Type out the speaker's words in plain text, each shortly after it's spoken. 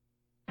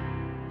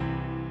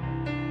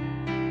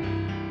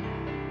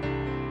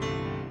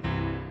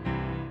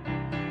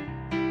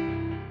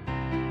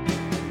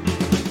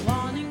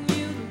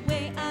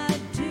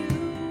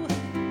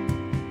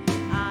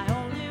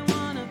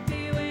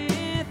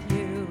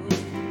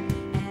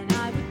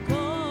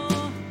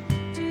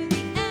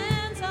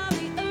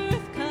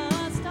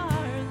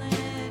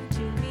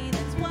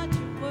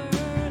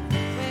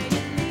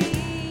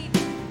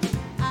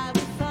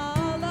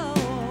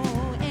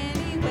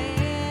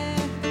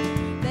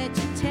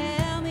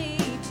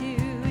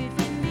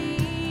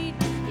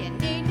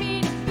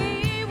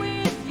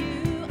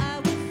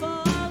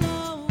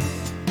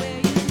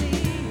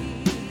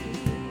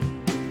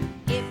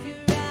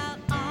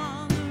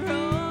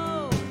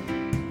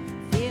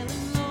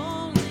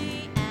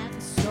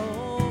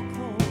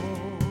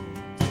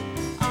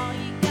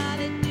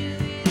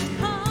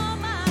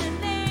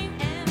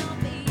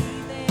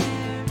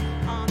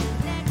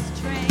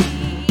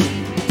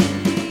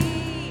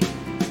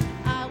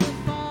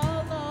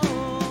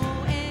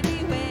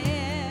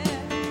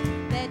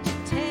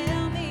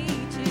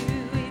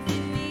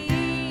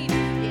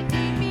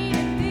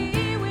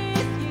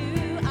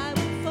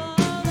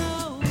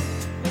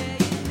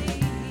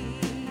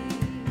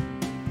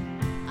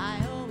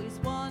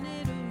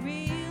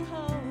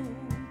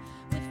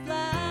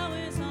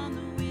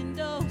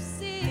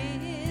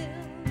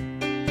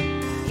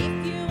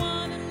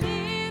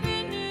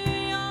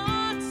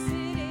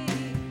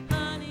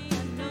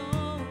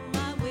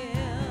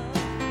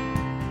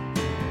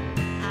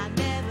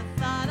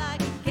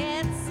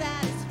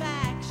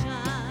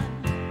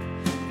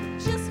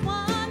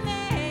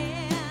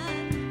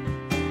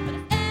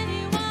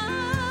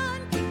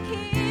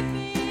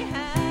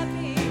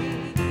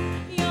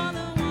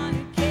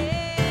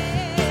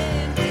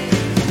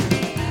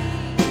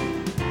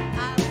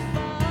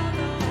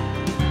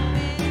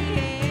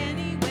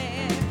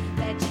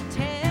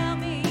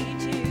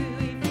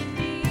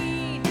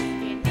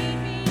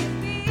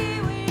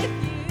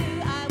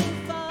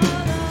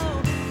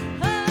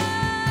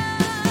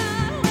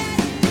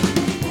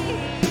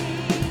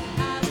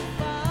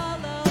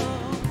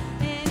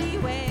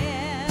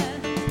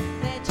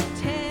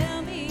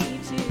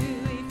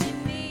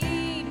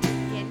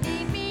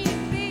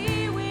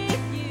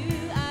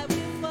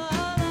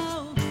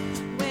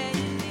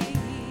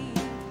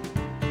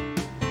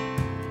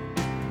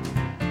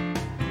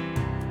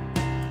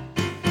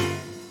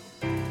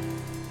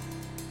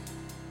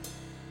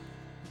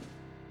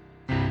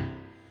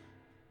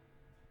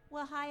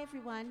Well, hi,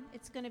 everyone.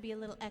 It's going to be a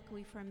little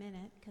echoey for a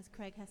minute because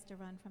Craig has to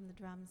run from the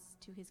drums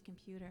to his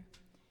computer.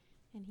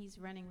 And he's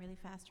running really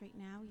fast right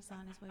now. He's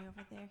on his way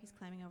over there. He's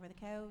climbing over the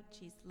couch.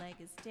 His leg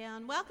is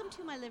down. Welcome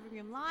to my living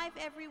room live,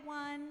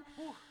 everyone.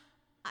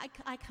 I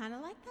kind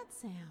of like that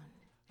sound.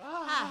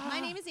 My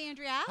name is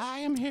Andrea. I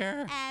am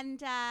here.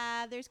 And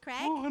there's Craig.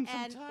 I'm so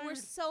and tired. we're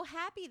so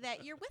happy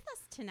that you're with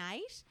us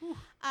tonight.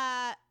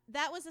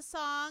 That was a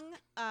song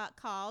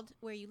called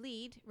Where You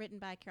Lead, written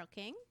by Carole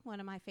King, one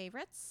of my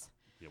favorites.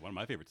 Yeah, one of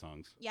my favorite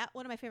songs. Yeah,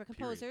 one of my favorite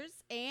composers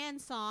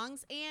and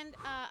songs. And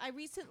I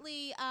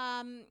recently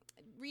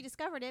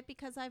rediscovered it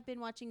because I've been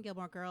watching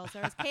Gilmore Girls, or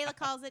as Kayla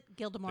calls it,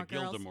 Gildemore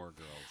Girls. Gildemore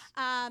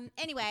Girls.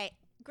 Anyway,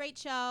 great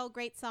show,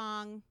 great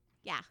song.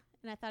 Yeah,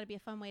 and I thought it'd be a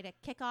fun way to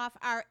kick off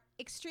our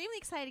extremely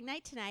exciting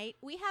night tonight.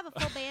 We have a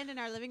full band in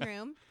our living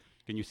room.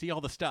 Can you see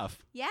all the stuff?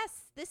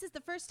 Yes, this is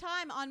the first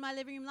time on my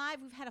living room live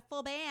we've had a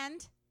full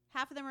band.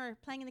 Half of them are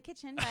playing in the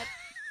kitchen, but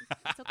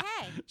it's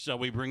okay. Shall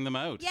we bring them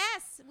out?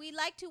 Yes, we'd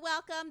like to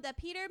welcome the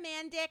Peter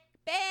Mandic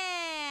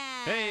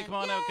Band. Hey, come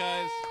on out,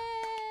 guys.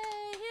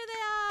 Here they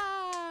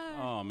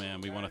are. Oh,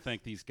 man, we want to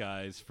thank these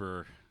guys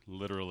for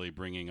literally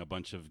bringing a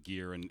bunch of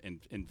gear and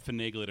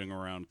finagling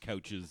around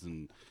couches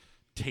and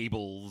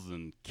tables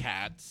and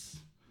cats.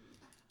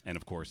 And,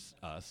 of course,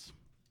 us.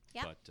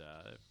 Yep.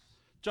 But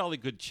jolly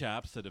good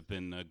chaps that have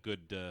been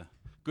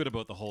good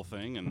about the whole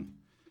thing and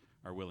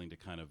are willing to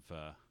kind of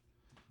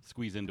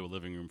squeeze into a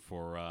living room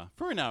for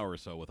an hour or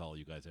so with all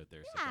you guys out there.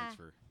 Yeah. So thanks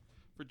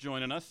for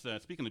joining us.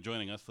 Speaking of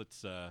joining us,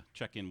 let's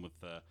check in with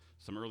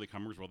some early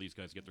comers while these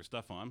guys get their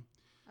stuff on.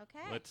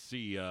 Okay. Let's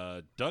see.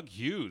 Doug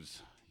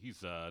Hughes.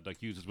 Doug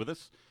Hughes is with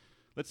us.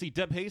 Let's see.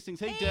 Deb Hastings.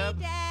 Hey, Deb.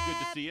 Deb. Good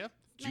to see you. Nice.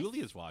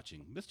 Julia's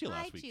watching. Missed you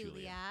Hi, last week,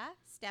 Julia.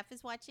 Steph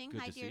is watching. Good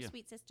Hi, to see dear ya.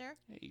 sweet sister.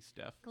 Hey,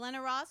 Steph.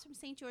 Glenna Ross from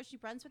St. George, New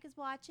Brunswick is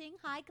watching.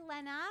 Hi,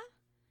 Glenna.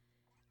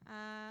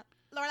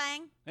 Laura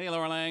Lang. Hey,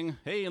 Laura Lang.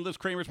 Hey, and Liz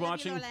Kramer's Love you,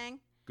 watching. Laura Lang.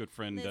 Good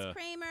friend. Liz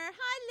Kramer.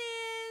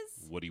 Hi,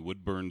 Liz. Woody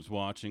Woodburn's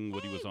watching.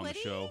 Woody Hey, was on Woody. the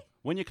show.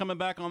 When you coming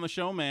back on the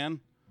show, man?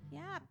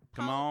 Yeah.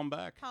 Come on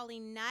back.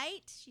 Pauline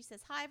Knight. She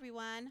says, hi,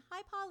 everyone.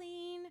 Hi,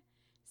 Pauline.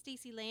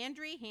 Stacy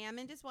Landry.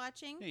 Hammond is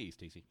watching. Hey,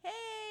 Stacy.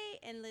 Hey.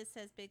 And Liz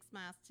says, big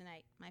smiles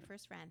tonight. My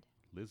first friend.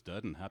 Liz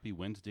Dudden, happy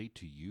Wednesday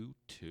to you,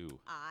 too.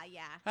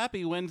 Yeah.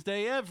 Happy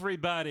Wednesday,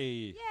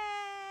 everybody.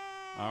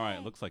 Yay. All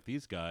right, looks like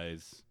these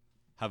guys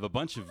have a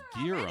bunch of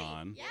gear already.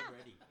 on. Yeah.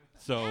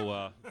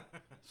 So,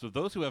 so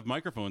those who have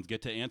microphones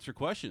get to answer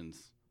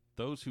questions.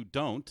 Those who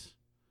don't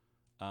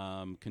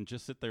can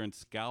just sit there and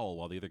scowl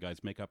while the other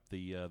guys make up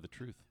the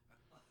truth.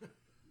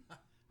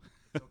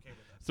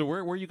 So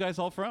where are you guys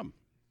all from?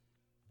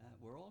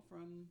 We're all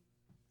from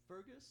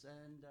Fergus,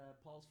 and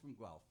Paul's from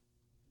Guelph.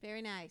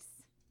 Very nice.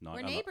 No, We're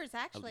I'm not- neighbors,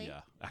 actually.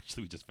 yeah,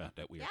 actually, we just found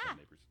out we are Yeah.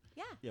 neighbors.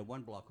 Yeah. Yeah,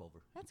 one block over.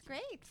 That's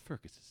great.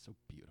 Fergus is so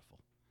beautiful.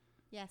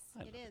 Yes, I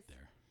it love is. it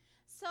there.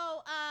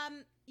 So,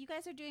 you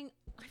guys are doing.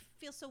 I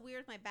feel so weird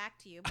with my back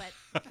to you, but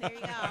there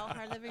you go.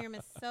 Our living room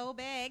is so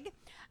big.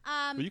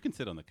 Well, you can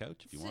sit on the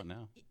couch if you so- want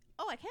now.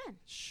 Oh, I can.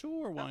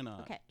 Sure, why Oh,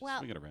 not? okay, Just well,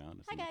 swing it around.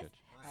 It's Hi on the guys. couch.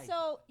 Hi.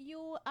 So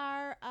you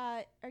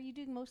are you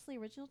doing mostly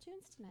original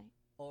tunes tonight?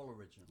 All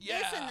original. Yeah.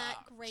 Isn't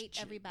that great,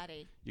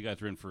 everybody? You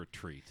guys are in for a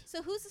treat.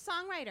 So who's the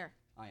songwriter?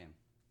 I am.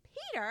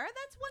 Peter.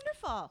 That's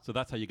wonderful. So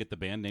that's how you get the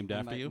band named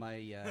after my,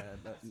 you?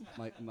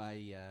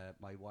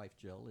 My wife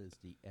Jill is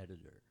the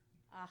editor.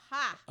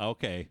 Aha.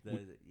 Okay.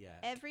 Yeah.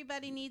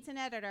 Everybody needs an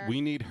editor.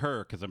 We need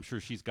her because I'm sure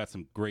she's got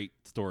some great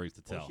stories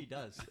to tell. Oh, she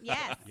does.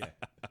 Yes. Yeah.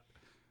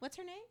 What's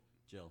her name?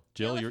 Jill.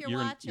 Jill, Jill, if you're, you're you're,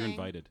 watching. you're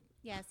invited.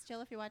 Yes,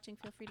 Jill. If you're watching,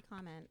 feel free to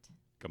comment.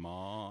 Come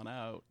on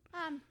out.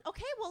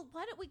 Okay. Well,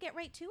 why don't we get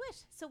right to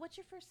it? So, what's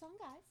your first song,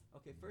 guys?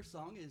 Okay, first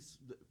song is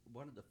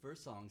one of the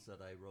first songs that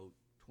I wrote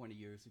 20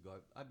 years ago.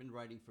 I've been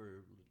writing for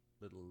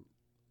a little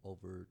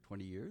over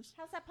 20 years,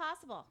 How's that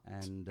possible?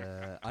 and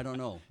I don't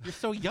know. You're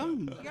so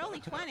young. You're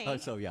only 20. Oh,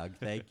 so young.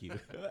 Thank you.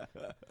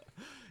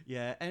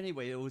 Yeah.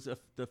 Anyway, it was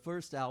the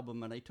first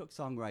album, and I took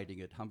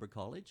songwriting at Humber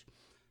College,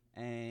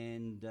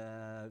 and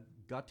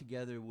got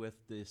together with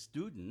the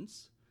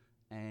students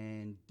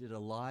and did a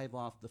live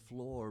off the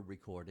floor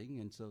recording.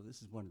 And so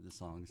this is one of the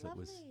songs that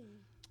Lovely. was.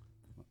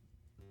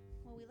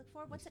 Well, we look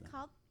forward. What's it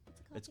called?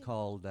 It's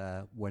called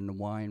 "When the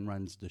Wine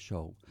Runs the Show."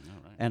 All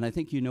right. And I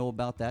think you know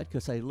about that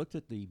because I looked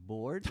at the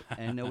board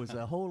and there was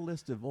a whole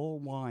list of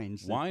old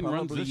wines. that Wine runs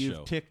probably this you've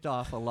show. ticked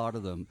off a lot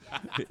of them.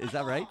 Is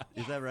that right?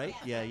 Is that right?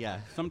 Yeah, yeah.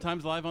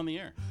 Sometimes live on the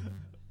air.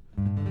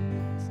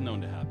 It's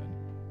known to happen.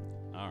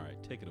 All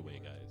right, take it away,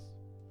 guys.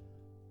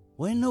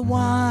 When the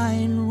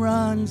wine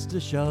runs the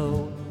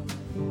show,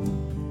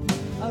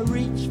 I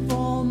reach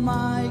for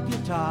my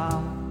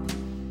guitar.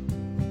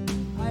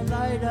 I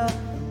light up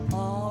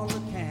all the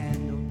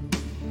candles,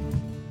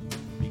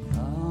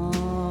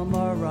 become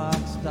a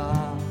rock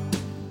star.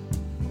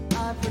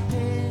 I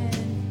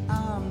pretend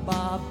I'm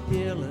Bob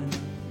Dylan,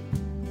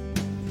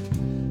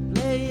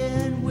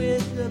 playing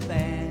with the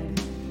band.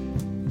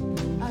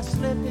 I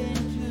slip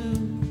into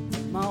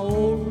my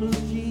old blue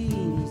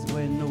jeans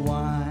when the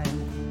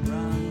wine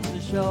runs the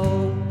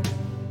show.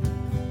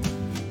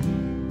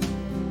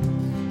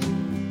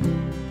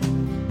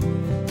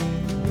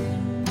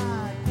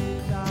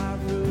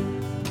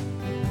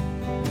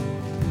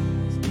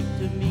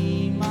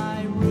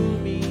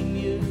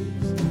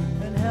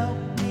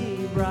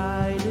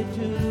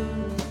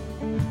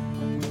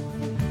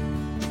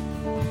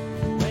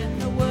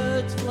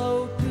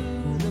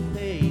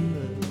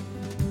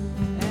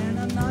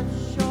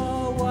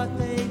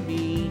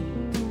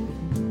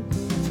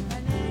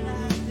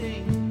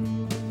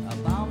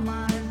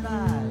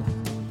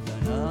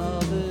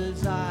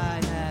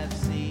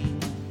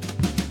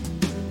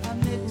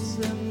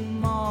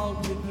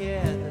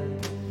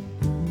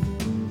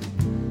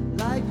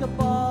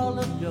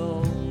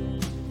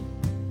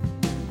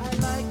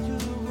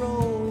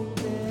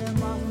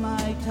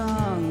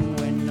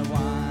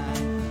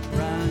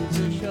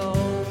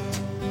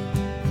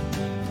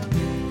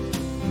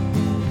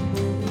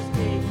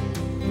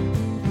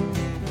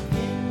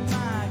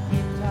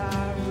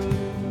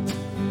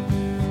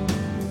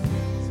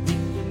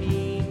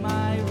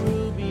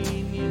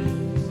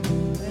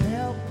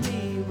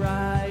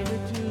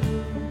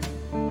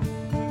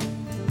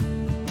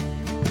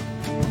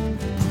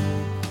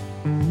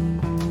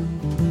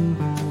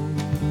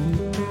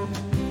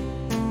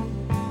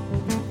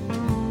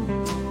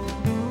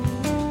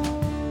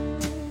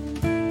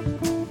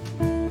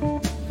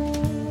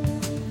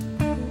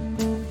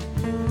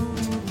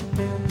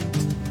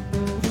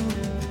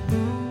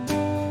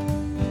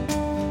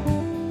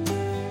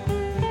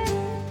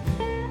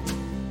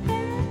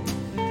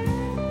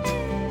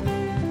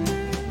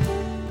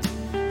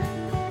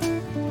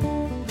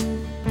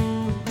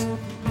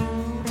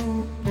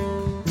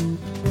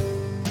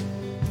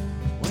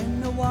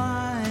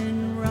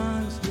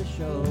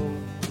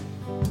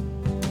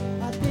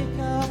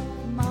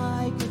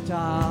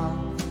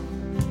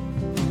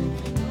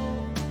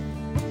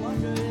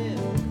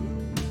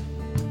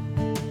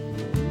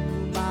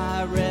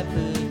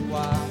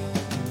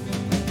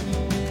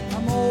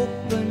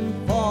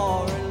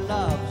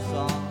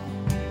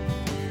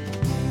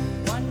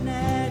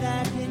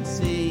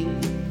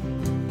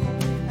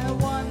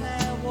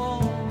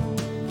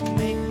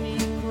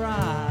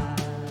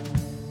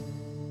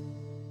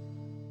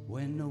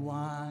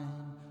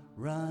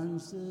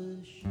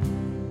 the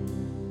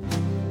shore.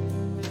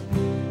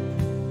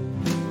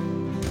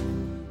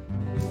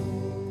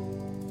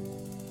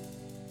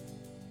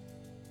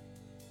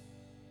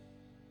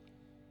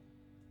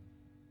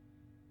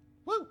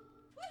 Woo!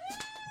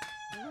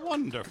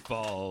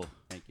 Wonderful.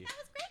 Thank you. That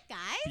was great,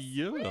 guys.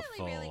 Beautiful.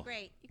 Really, really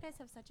great. You guys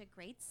have such a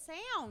great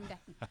sound.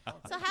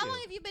 So how long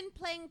have you been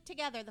playing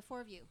together, the four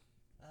of you?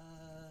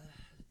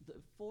 The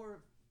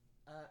four,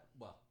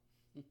 well,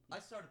 I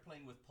started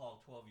playing with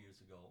Paul 12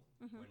 years ago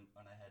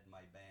when I had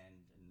my band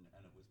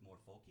and it was more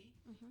folky.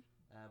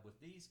 With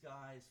these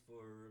guys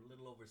for a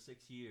little over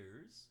 6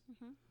 years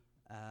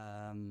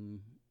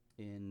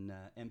in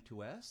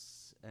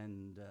M2S,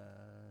 and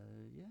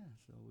yeah,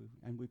 so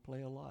we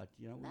play a lot.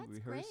 You know, That's we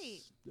rehearse,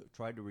 great.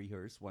 try to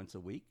rehearse once a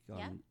week on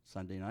Yep.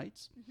 Sunday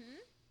nights,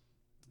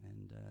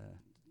 and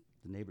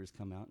the neighbors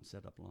come out and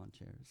set up lawn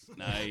chairs.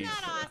 Nice. Isn't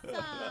that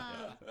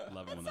awesome?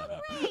 Love it when That's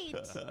that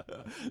so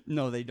happens. great.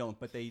 No, they don't,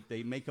 but they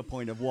make a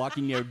point of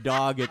walking their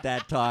dog at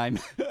that time.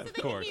 So they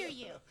can course. hear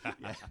you. Oh,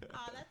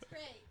 that's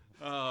great.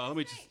 Let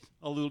me just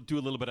do a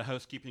little bit of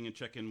housekeeping and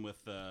check in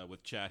with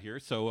chat here.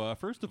 So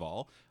first of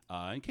all,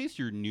 in case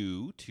you're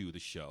new to the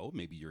show,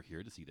 maybe you're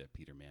here to see the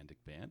Peter Mandic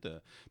Band.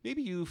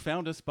 Maybe you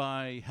found us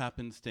by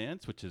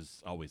happenstance, which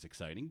is always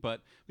exciting. But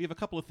we have a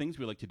couple of things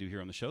we like to do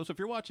here on the show. So if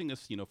you're watching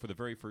us, for the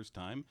very first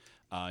time,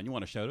 and you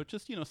want to shout out,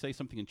 just say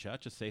something in chat.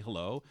 Just say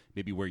hello,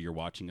 maybe where you're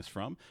watching us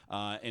from.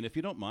 And if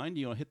you don't mind,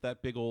 hit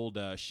that big old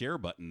share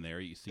button there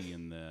you see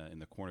in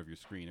the corner of your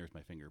screen. There's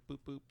my finger. Boop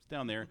boop. It's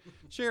down there.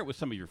 Share it with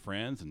some of your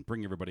friends and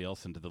bring everybody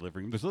else into the living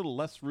room. There's a little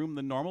less room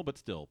than normal, but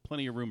still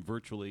plenty of room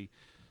virtually.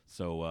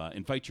 So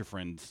invite your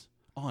friends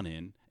on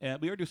in.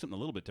 We are doing something a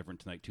little bit different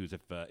tonight too. Is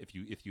if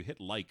you hit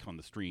like on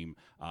the stream,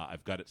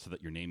 I've got it so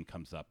that your name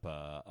comes up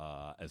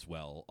as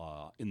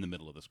well in the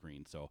middle of the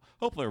screen. So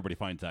hopefully everybody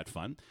finds that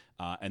fun.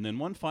 And then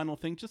one final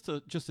thing, just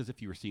as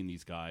if you were seeing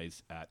these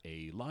guys at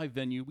a live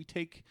venue, we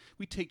take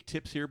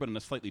tips here, but in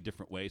a slightly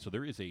different way. So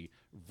there is a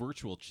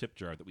virtual tip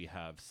jar that we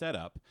have set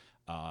up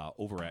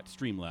over at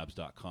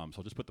streamlabs.com. So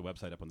I'll just put the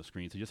website up on the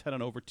screen. So just head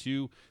on over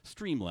to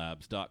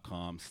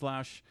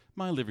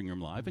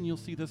streamlabs.com/mylivingroomlive, and you'll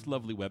see this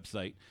lovely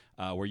website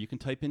where you can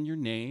type in your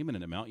name and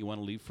an amount you want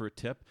to leave for a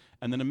tip,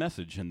 and then a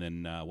message. And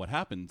then what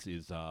happens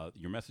is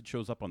your message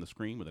shows up on the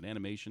screen with an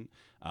animation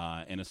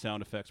and a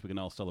sound effects. We can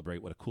all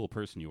celebrate what a cool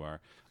person you are.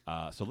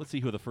 So let's see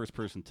who the first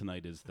person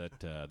tonight is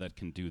that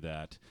can do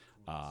that.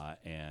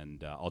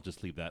 And I'll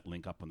just leave that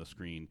link up on the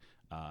screen.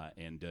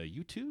 And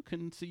you too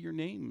can see your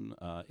name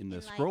in the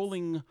Lights.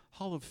 scrolling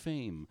Hall of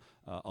Fame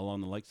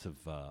along the likes of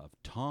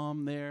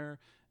Tom there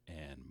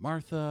and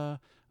Martha.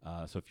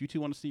 So if you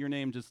two want to see your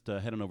name, just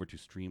head on over to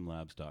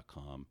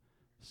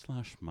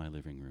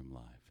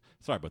streamlabs.com/mylivingroomlive.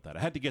 Sorry about that. I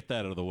had to get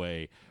that out of the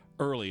way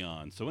early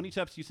on. So any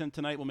tips you send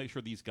tonight, we'll make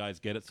sure these guys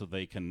get it so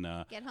they can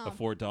Get home.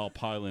 afford to all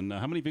pile in.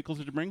 How many vehicles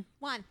did you bring?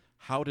 One.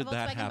 How did A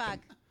that Volkswagen happen?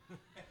 Bug.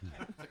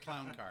 It's a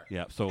clown car.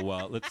 Yeah, so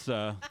let's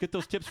get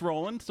those tips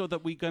rolling so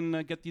that we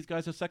can get these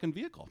guys a second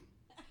vehicle.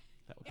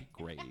 That would be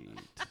great. Thank you.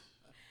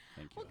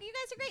 Well, you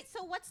guys are great.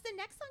 So what's the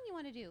next song you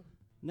want to do?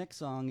 Next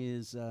song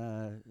is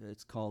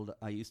it's called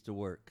 "I Used to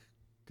Work"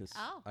 because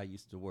Oh. I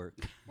used to work.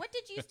 What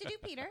did you used to do,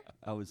 Peter?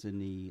 I was in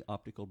the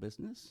optical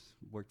business,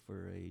 worked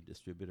for a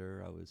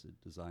distributor. I was a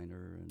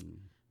designer, and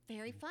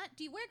Very fun.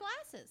 Do you wear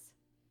glasses?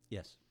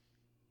 yes,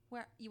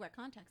 You wear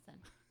contacts then?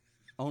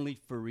 only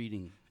for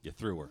reading. You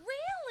threw her.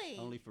 Really?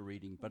 Only for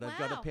reading, but I've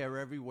got a Wow. pair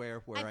everywhere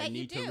where I bet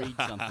you need to do. read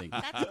something.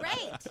 That's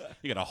great.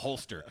 You got a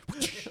holster.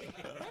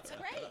 That's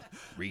great.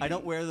 Reading. I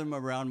don't wear them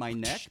around my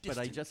neck, but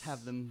I just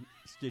have them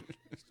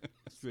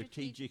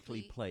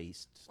strategically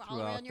placed All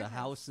around throughout your the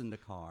house and the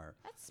car.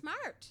 That's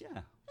smart.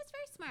 Yeah. That's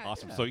very smart.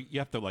 Awesome. Yeah. So you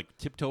have to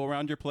tiptoe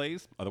around your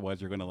place,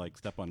 otherwise you're gonna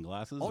step on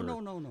glasses. Oh or?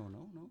 no.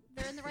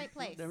 They're in the right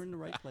place. They're in the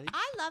right place.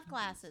 I love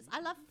glasses. I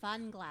love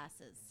fun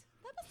glasses.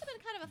 That must have been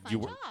kind of a fun Do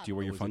job. you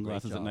wear It your was a fun great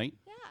glasses at job. night?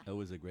 Yeah. It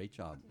was a great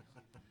job.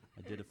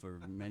 I did it for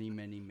many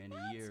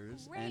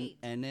years, great.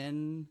 and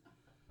then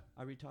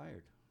I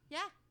retired.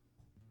 Yeah.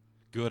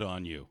 Good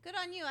on you. Good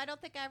on you. I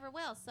don't think I ever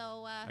will.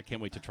 So I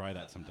can't wait to try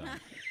that sometime. I'm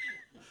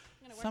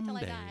gonna work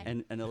Someday. till I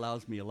die. And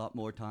allows me a lot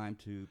more time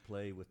to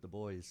play with the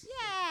boys.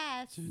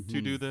 Yes.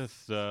 To do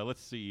this,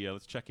 let's see.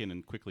 Let's check in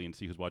and quickly and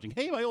see who's watching.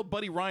 Hey, my old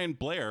buddy Ryan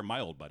Blair, my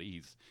old buddy.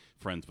 He's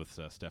friends with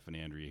Steph and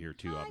Andrea here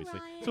too, Hi, obviously.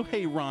 Ryan. So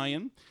hey,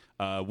 Ryan.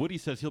 Woody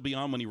says he'll be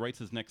on when he writes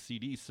his next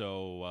CD.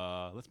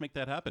 So let's make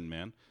that happen,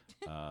 man.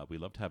 We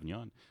loved having you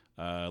on.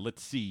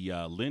 Let's see.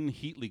 Lynn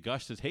Heatley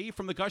Gush says, "Hey,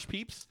 from the Gush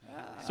peeps."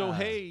 So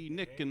hey,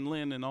 Nick and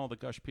Lynn and all the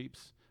Gush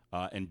peeps.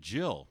 And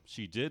Jill,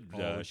 she did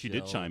Jill.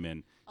 chime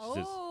in. She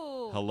says,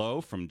 Oh.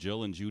 "Hello from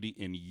Jill and Judy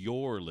in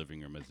your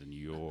living room," as in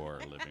your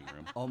living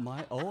room.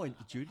 And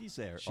Judy's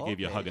there. She gave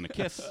you a Okay. hug and a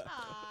kiss.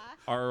 Aw.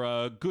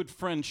 Our good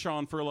friend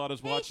Sean Furlot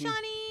is Hey, watching.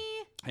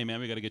 Shawnee. Hey, man,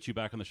 we got to get you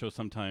back on the show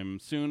sometime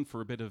soon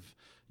for a bit of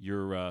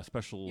your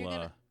special You're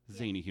gonna-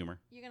 zany humor.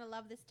 You're going to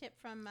love this tip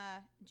from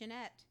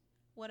Jeanette.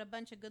 What a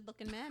bunch of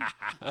good-looking men.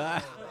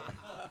 There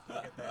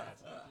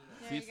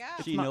you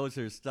go. She knows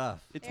her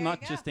stuff. It's There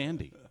not you just go.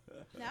 Andy.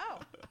 No.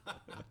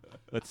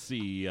 Let's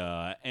see,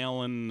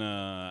 Alan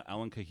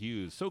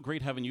Cahuse. So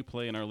great having you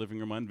play in our living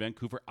room on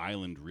Vancouver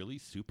Island. Really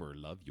super.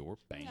 Love your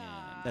band.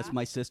 Aw. That's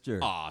my sister.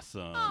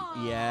 Awesome.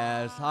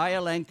 Yes. Hi,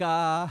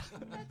 Alenka.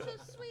 That's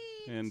so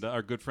sweet. And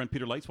our good friend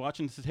Peter Light's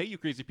watching. Says, "Hey, you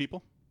crazy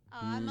people."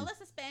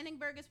 Melissa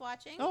Spanningberg is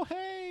watching. Oh,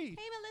 hey.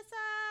 Hey,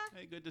 Melissa.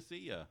 Hey, good to see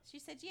you. She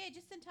said, "Yay,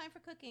 just in time for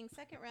cooking.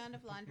 Second round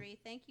of laundry.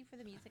 Thank you for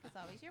the music as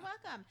always." You're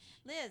welcome.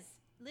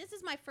 Liz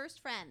is my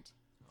first friend.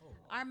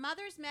 Our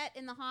mothers met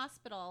in the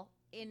hospital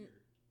in,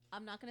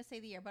 I'm not going to say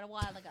the year, but a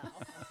while ago.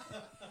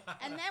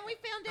 And then we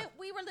found out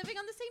we were living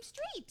on the same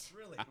street.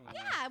 Really?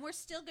 Yeah, and we're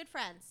still good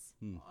friends.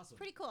 Awesome.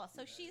 Pretty cool.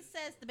 So she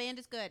says the band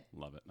is good.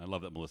 Love it. I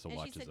love that Melissa And she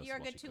watches said, us. "You're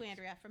while good she too, cooks.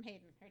 Andrea," from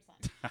Hayden, her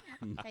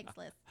son. Thanks,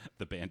 Liz.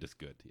 The band is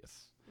good,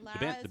 yes.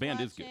 Lara the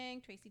band is good.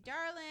 watching. Tracy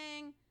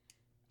Darling.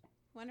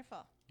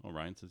 Wonderful. Oh,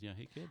 Ryan says, "Yeah,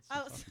 hey, kids."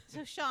 Oh, That's awesome.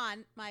 so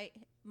Sean, my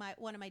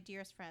one of my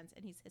dearest friends,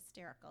 and he's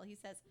hysterical. He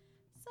says,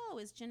 "So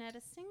is Jeanette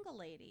a single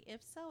lady?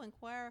 If so,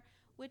 inquire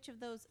which of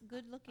those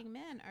good-looking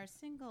men are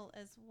single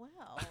as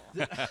well."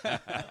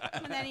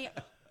 And then he,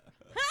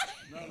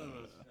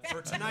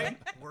 For tonight,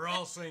 we're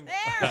all single.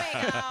 there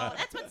we go.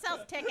 That's what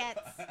sells tickets.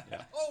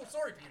 Oh,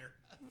 sorry, Peter.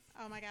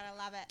 Oh my God, I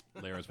love it.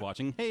 Lara's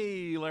watching.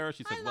 Hey, Lara.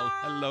 She says, Hi, "Well,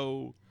 Lara."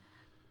 hello."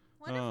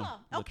 Wonderful.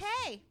 let's-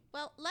 Okay,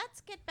 well,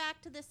 let's get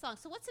back to this song.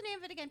 So, what's the name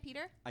of it again,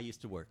 Peter? I used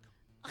to work.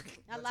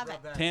 I love it.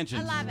 rub that.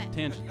 Tangents. I love it.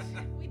 Tangents.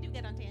 We do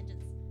get on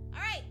tangents. All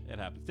right. It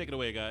happens. Take it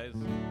away, guys.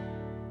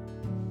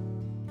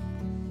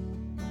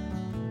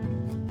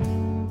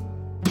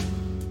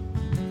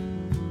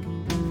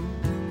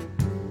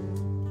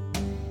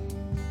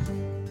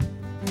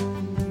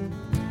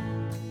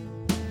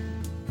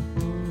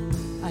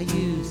 I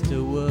used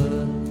to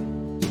work.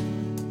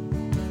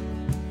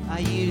 I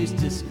used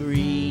to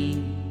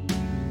scream.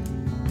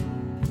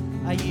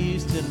 I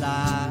used to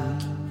lie.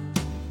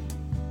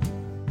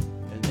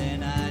 And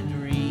then I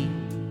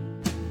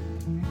dreamed.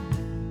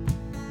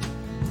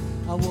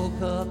 I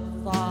woke up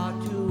far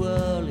too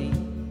early.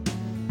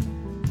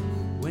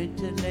 Went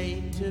too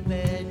late to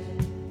bed.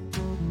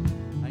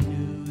 I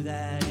knew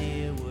that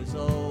it was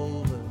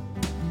over.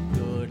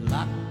 Good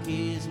luck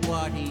is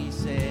what he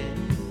said.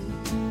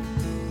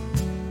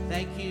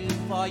 Thank you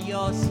for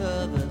your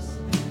service.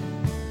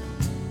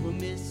 We'll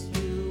miss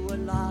you a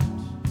lot.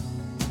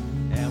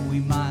 And we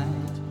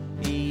might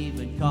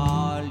even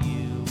call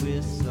you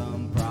with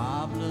some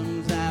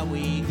problems that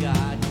we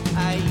got.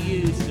 I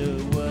used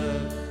to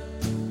work,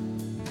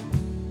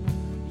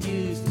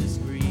 used to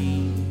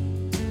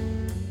scream,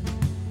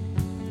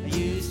 I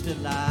used to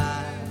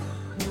lie,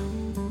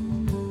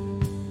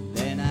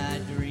 then I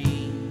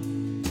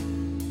dreamed.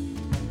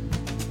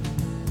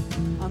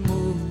 I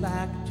moved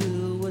back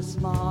to a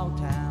small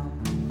town,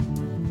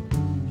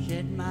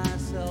 shed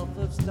myself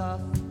of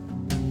stuff,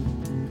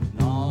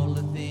 and all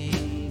the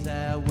things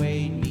that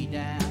weighed me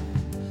down,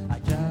 I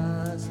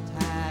just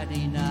had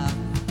enough.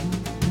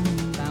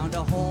 Found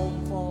a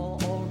home for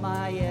all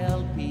my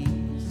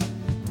LPs,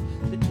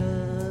 the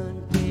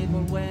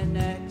turntable went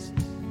next,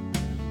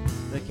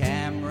 the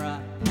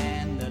camera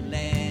and the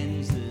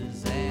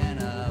lenses, and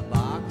a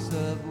box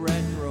of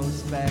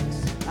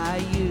retrospects. I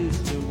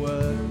used to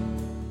work,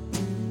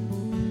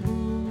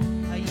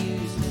 I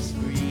used to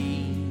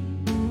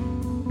scream,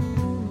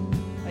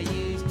 I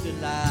used to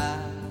lie,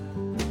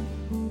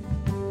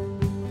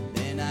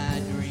 then I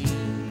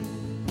dreamed.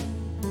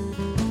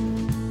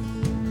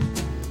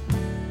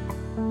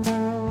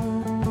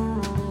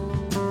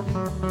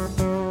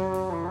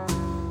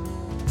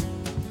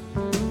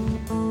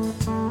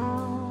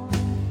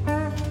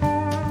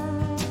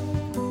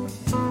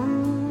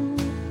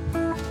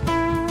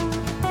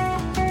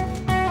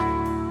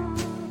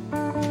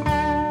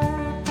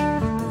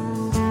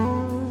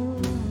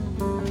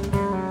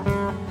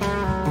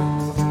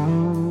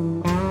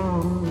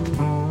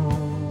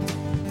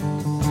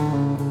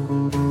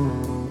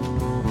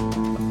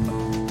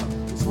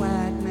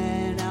 Swag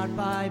man out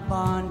by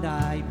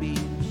Bondi Beach,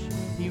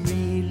 he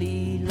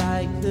really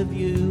liked the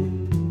view.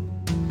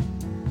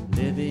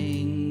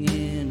 Living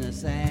in a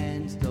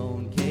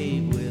sandstone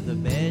cave with a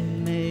bed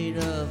made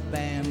of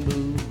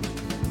bamboo.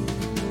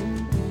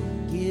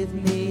 Give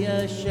me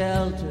a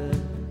shelter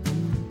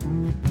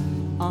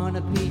on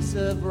a piece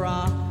of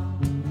rock.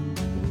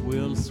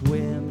 We'll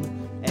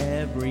swim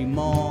every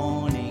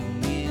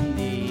morning in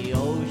the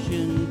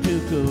ocean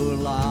to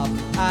cool off.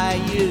 I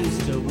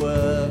used to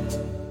work,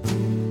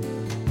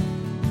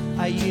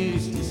 I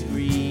used to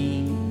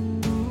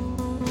scream,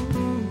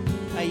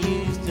 I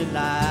used to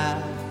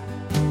lie,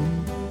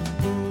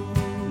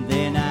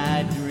 then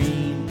I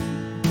dreamed,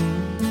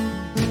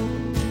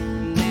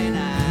 then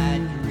I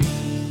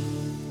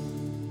dreamed.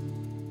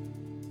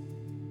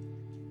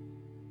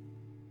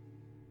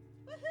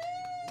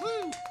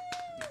 Woohoo!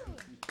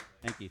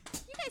 Thank you.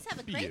 You guys have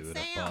a great sound.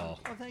 Beautiful.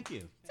 Oh, thank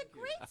you. It's a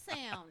great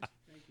sound.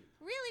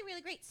 Really,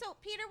 really great. So,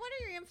 Peter, what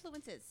are your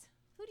influences?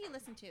 Who do you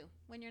listen to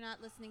when you're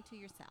not listening to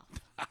yourself?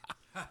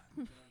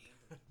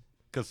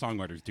 Because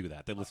songwriters do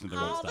that. They listen to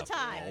their own All the stuff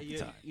time. all the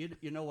time.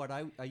 You know what?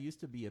 I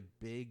used to be a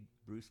big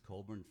Bruce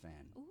Cockburn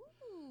fan.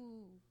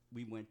 Ooh.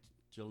 We went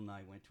Jill and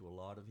I went to a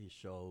lot of his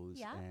shows,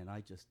 Yeah. and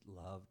I just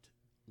loved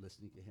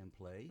listening to him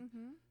play.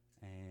 Mm-hmm.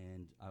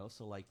 And I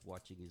also liked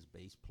watching his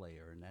bass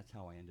player, and that's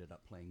how I ended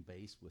up playing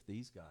bass with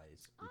these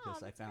guys, Oh,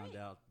 because I that's found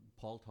great. out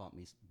Paul taught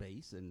me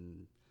bass,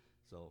 and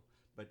so.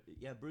 But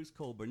yeah, Bruce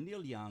Coburn,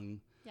 Neil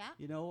Young, Yeah.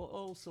 you know,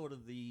 all sort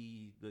of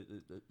the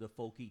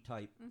folky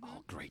type Mm-hmm.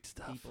 Oh, great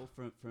stuff. people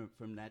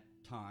from that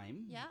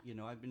time. Yeah. You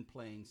know, I've been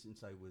playing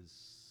since I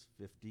was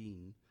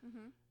 15.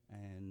 Mm-hmm.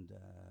 And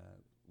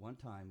one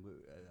time,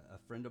 a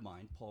friend of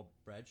mine, Paul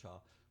Bradshaw,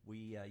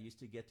 we used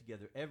to get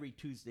together every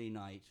Tuesday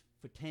night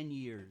for 10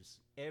 years,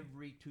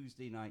 every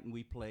Tuesday night, and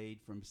we played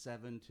from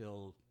 7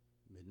 till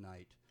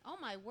midnight. Oh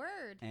my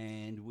word.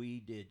 And we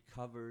did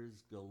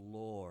covers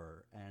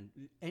galore, and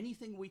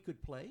anything we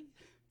could play,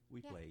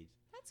 we Yeah. played.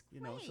 That's You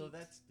great. know, so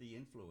that's the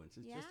influence.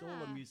 It's just all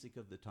the Yeah. music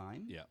of the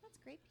time. Yeah. That's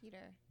great,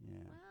 Peter. Yeah.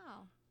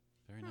 Wow.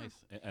 Very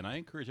nice. And I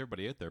encourage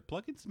everybody out there,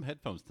 plug in some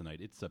headphones tonight.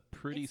 It's a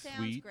pretty It sounds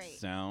sweet great.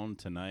 sound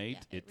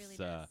tonight. Yeah, it it's really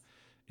does.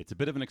 it's a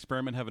bit of an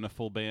experiment having a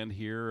full band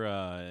here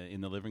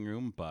in the living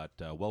room, but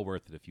well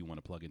worth it if you want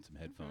to plug in some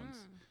headphones.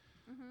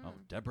 Mm-hmm. Oh,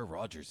 Deborah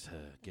Rogers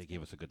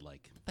gave us a good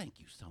like. Thank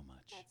you so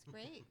much. That's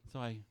great. So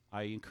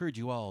I encourage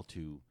you all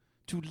to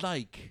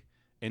like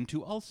and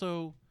to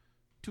also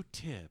to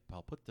tip.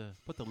 I'll put the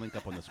link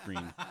up on the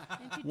screen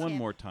And to one tip.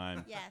 more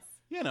time. Yes.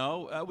 You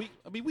know,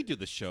 we do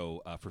the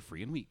show for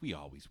free, and we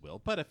always will.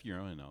 But if you're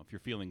if you're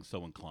feeling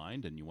so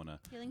inclined and you want to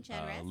Feeling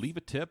generous. leave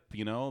a tip,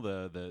 you know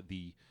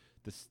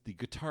the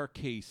guitar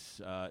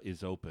case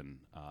is open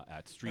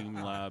at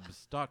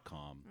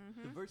streamlabs.com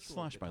The virtual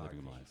Slash by the guitar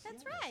Room case. Lives.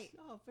 That's Yes. right.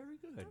 Oh, very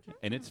good.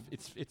 and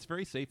it's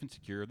very safe and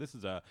secure. This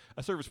is a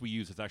service we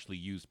use. It's actually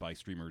used by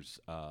streamers.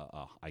 I'm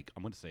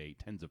going to say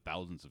tens of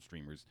thousands of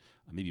streamers,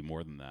 maybe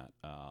more than that,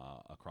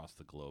 across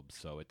the globe.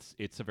 So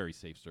it's a very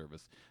safe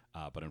service.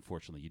 But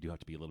unfortunately, you do have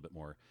to be a little bit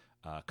more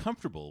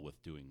comfortable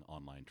with doing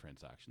online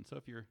transactions. So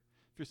if you're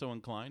so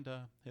inclined,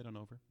 head on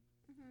over.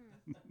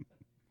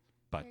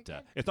 But Very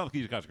good. it's not like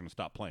these guys are going to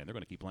stop playing. They're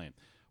going to keep playing.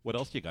 What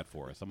else do you got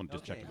for us? I'm going to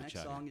just Okay, check the next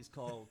chat. song is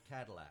called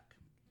Cadillac.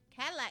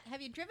 Cadillac.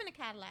 Have you driven a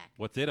Cadillac?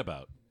 What's it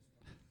about?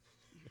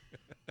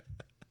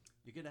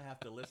 You're going to have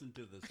to listen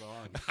to the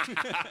song.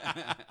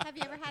 Have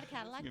you ever had a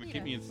Cadillac, You're gonna Peter?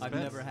 keep me in I've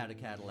suspense? never had a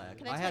Cadillac.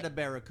 Can I I had tell- a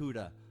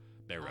Barracuda.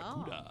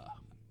 Barracuda.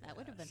 That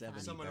would have been 70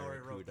 fun. Someone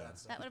already wrote Barracuda. that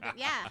song. That would have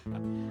been,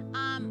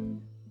 yeah.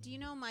 Do you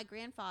know my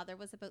grandfather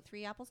was about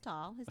 3 apples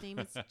tall? His name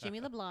is Jimmy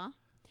LeBlanc,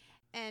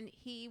 and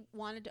he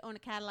wanted to own a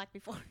Cadillac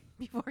before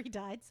he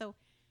died. So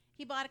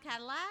he bought a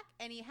Cadillac,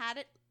 and he had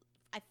it,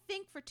 I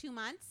think, for 2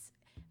 months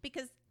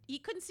because he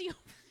couldn't see over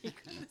the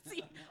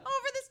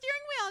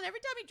steering wheel. And every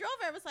time he drove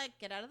it, I was like,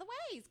 "Get out of the way!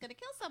 He's gonna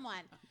kill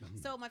someone."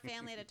 So my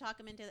family had to talk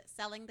him into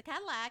selling the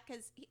Cadillac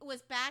because it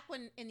was back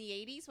when in the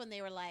 '80s when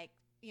they were like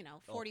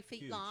 40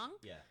 feet huge. long.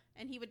 Yeah.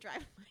 And he would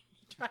drive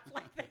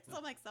like this. So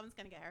I'm like, someone's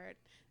going to get hurt.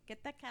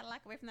 Get that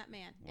Cadillac away from that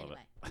man. Love it.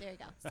 Anyway, there you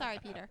go. Sorry,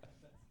 Peter.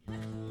 All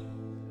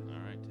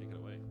right, take it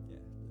away. Yeah.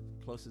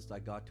 The closest I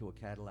got to a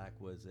Cadillac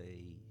was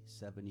a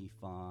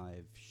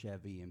 75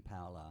 Chevy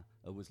Impala.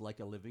 It was like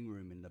a living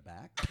room in the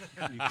back.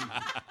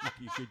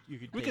 you could We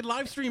take could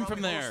live stream from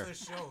Probably there.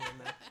 host this show,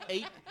 isn't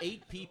it?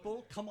 eight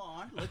people. Come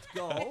on, let's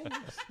go.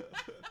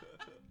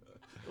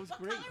 It was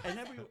great. And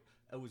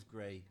it was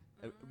gray.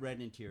 Red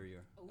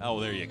interior.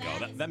 Oh, there you go.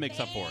 That makes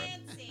up for it.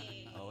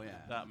 Fancy. Oh, yeah.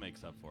 That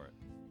makes up for it.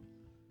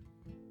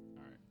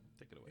 All right,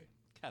 take it away.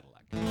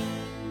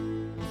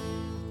 Cadillac.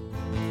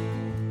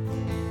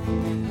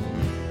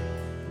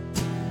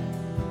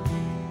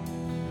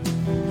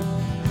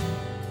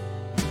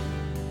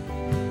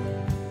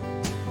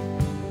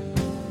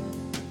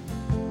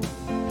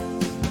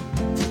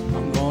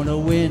 I'm gonna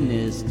win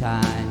this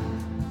time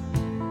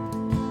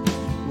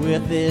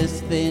with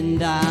this thin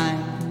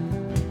dime.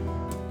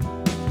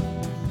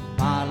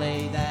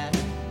 Parlay that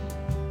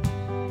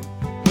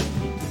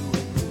into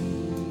a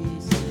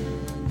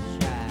decent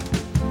shack.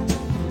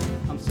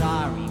 I'm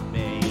sorry,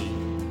 babe.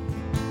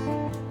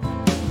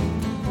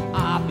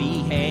 I'll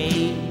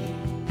behave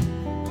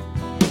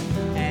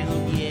and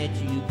I'll get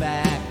you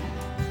back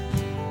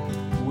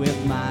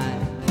with my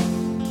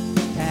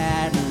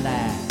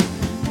Cadillac.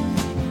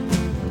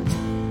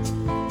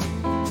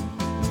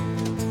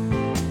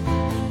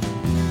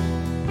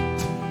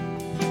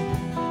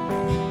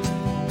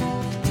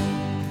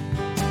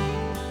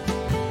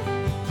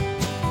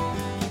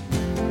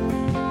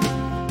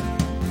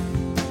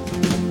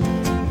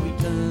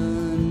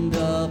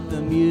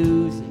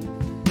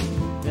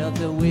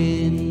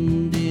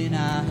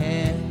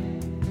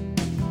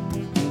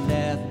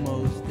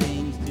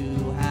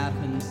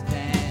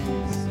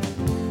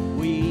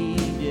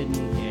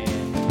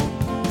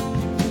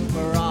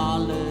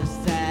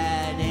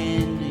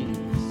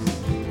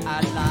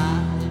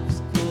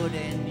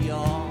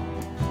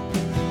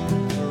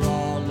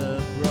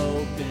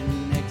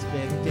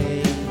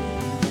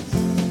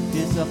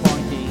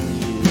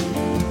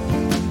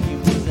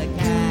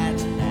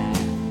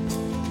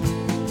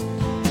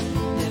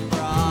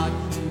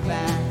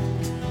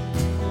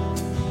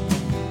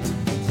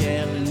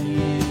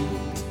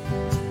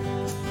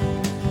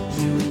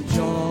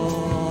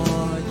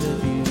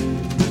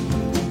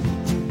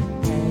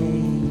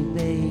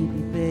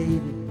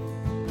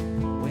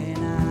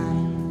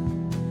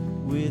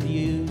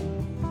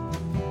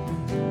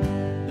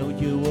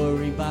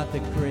 about the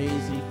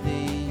crazy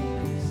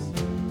things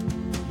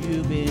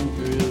you've been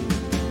through.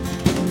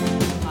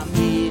 I'm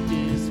here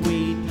to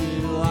sweep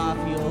you off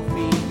your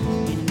feet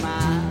in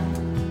my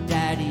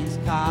daddy's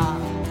car.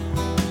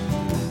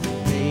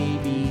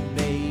 Baby,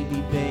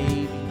 baby,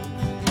 baby,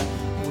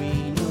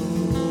 we know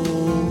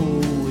who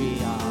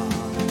we are.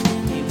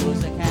 It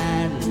was a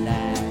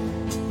Cadillac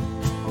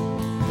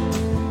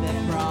that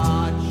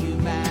brought you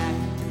back,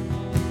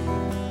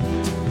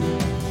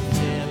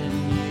 telling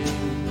you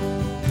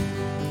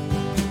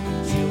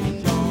to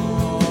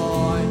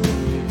enjoy the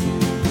view.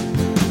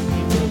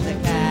 It was a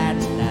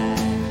Cadillac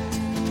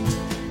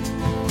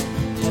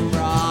that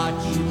brought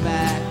you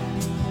back,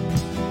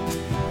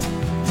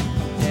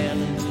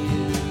 telling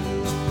you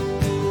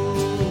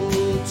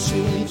to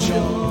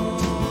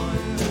enjoy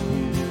the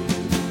view.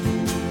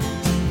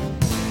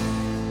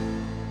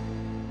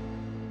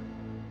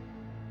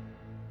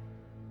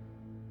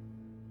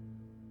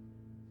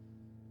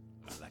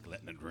 I like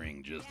letting it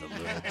ring just a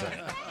little bit.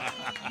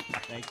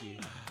 Thank you.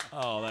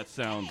 Oh, that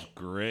sounds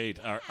great.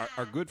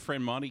 Our good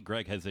friend Monty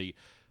Gregg has a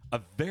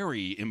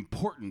very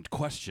important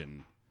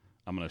question.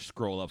 I'm going to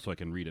scroll up so I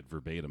can read it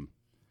verbatim.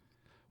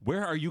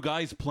 Where are you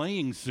guys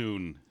playing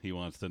soon? He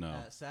wants to know.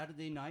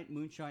 Saturday night,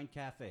 Moonshine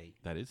Cafe,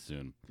 That is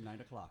soon. 9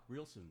 o'clock,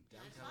 real soon.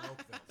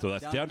 So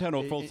that's downtown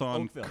Oakville. It's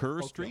on Oakville, Kerr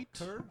Oakville. Street.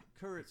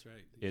 Kerr, that's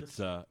right. It's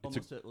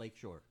almost at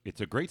Lakeshore,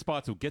 it's a great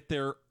spot. So get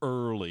there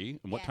early.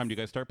 And what time do you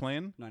guys start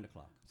playing? 9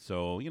 o'clock.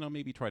 So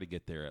maybe try to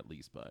get there at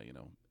least by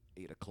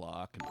 8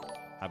 o'clock and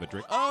have a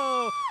drink.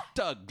 Oh,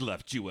 Doug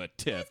left you a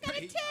tip.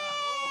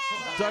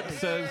 Doug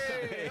says,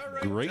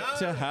 "Great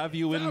to have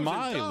you in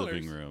my $1,000.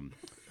 living room."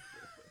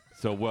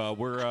 So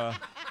we're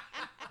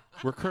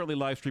currently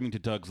live streaming to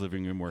Doug's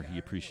living room where he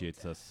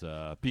appreciates us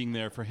being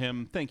there for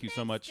him. Thank you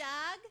so much. Doug.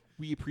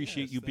 We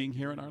appreciate Yes, you thank being you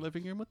here in very our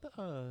living room with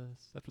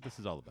us. That's what this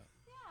is all about.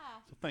 Yeah.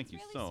 So thank you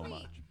It's so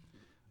really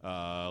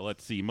much.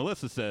 Let's see.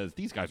 Melissa says,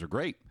 these guys are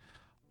great.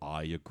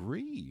 I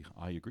agree.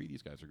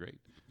 These guys are great.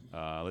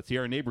 Let's see.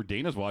 Our neighbor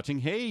Dana's watching.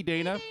 Hey,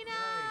 Dana. Dana.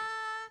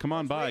 Come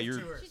on by. wave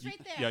to her. She's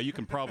right there. Yeah, you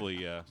can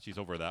probably. She's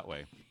over that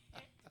way.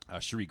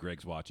 Cherie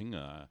Gregg's watching.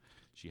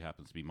 She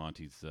happens to be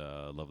Monty's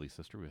lovely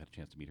sister. We had a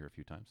chance to meet her a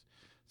few times.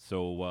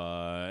 So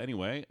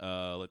anyway,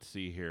 let's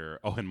see here.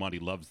 Oh, and Monty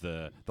loves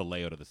the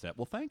layout of the set.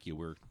 Well, thank you.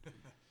 We're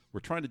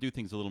trying to do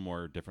things a little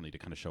more differently to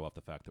kind of show off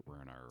the fact that we're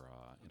in our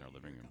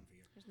living room.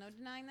 There's no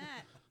denying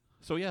that.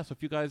 So yeah, so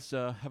if you guys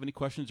have any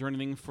questions or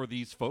anything for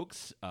these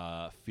folks,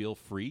 feel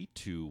free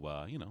to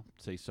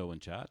say so in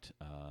chat.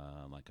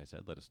 Like I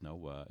said, let us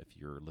know if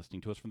you're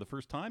listening to us from the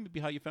first time, maybe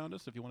how you found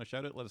us. If you want to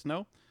shout it, let us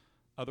know.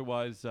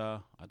 Otherwise,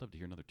 I'd love to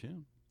hear another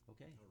tune.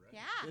 Okay.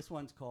 Yeah. This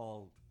one's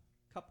called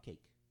Cupcake.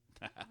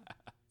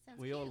 Sounds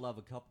We all cute. love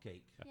a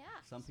cupcake. Yeah.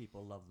 Some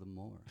people love them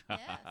more.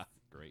 Yes.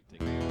 Great. Take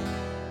care.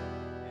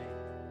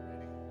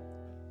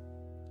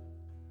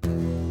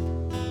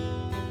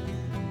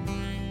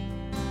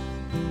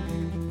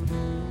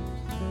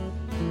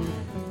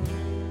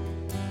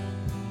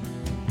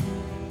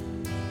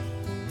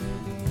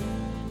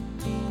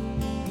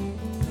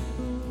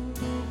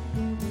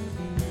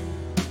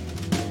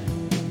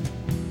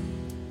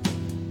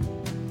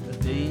 The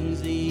things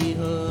he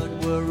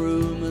heard were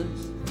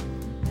rumors.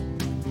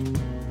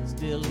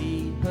 Still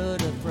he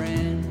heard a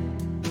friend.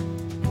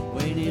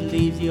 When it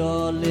leaves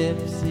your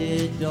lips,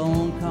 it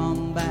don't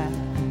come back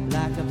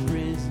like a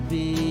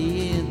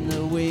frisbee in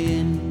the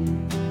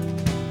wind.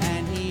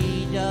 And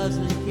he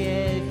doesn't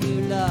care if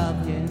you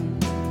love him,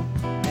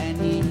 and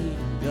he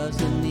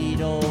doesn't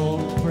need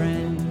old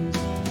friends.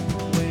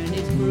 When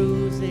he's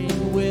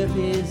cruising with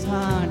his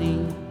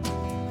honey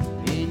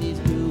in his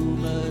blue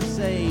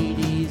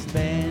Mercedes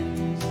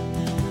Benz,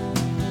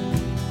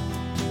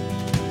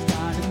 he's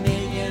got $1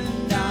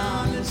 million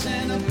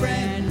and a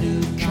brand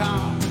new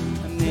car,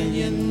 $1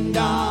 million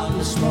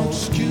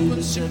smokes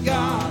Cuban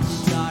cigars.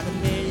 He's got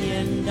 $1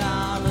 million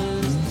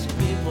to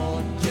give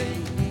or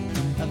take,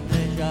 a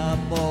pleasure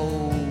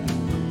bowl,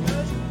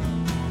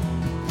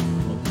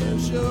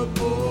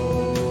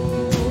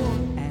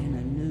 and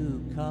a new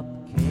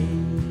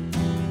cupcake.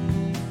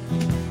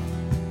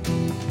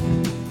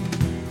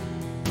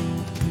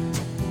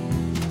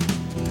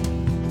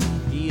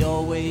 He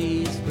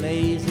always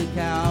plays a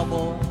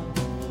cowboy,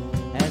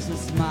 has a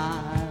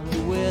smile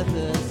with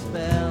a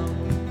spell,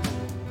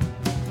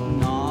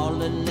 and all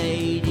the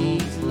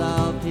ladies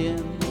loved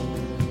him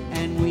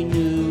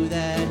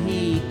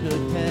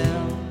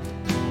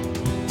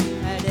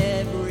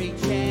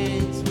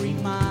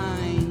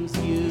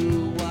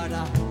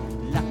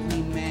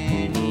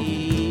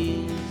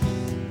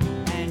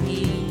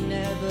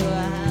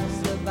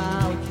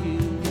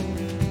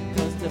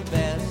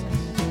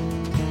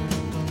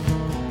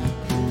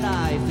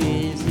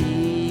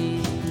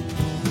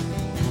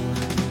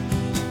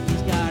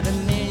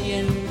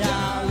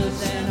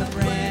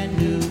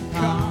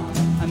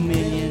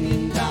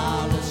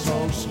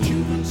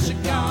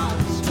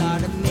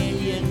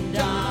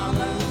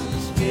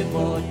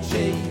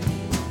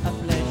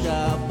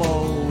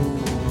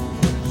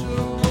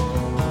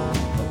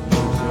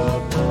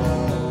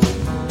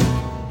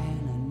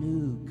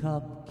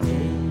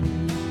cupcake.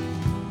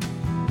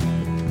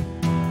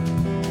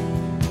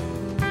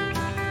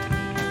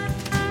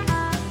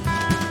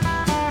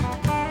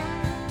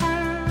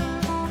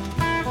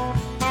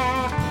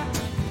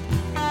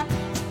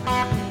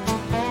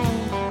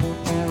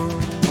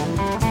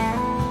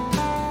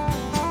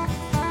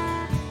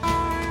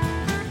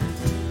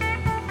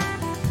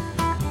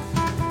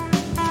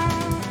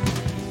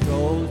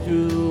 Stroll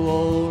through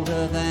old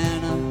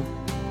Havana,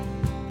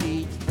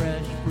 eats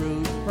fresh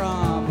fruit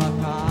from a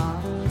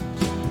car.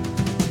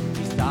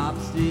 He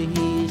stops to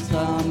hear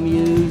some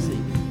music,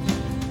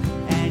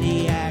 and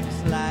he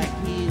acts like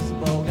he's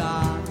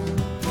Bogart.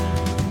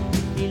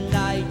 He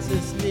lights a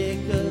stick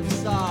of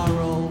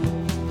sorrow,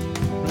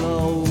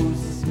 blows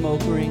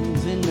smoke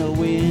rings in the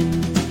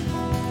wind,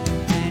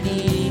 and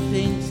he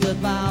thinks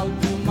about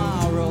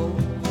tomorrow,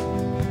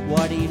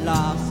 what he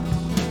lost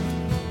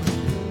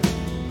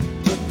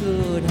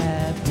could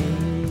have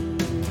been.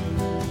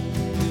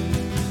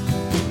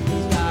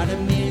 He's got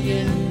 $1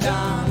 million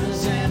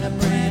and a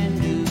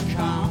brand new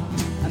car,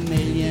 $1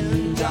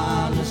 million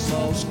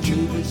sauce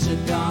Cuban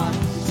cigar.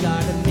 He's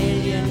got $1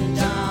 million,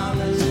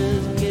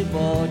 give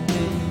or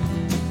take,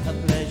 a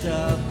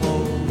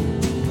pleasurable,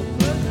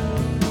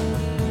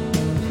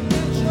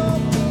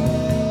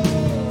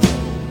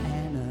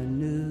 and a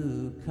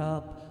new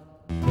cup.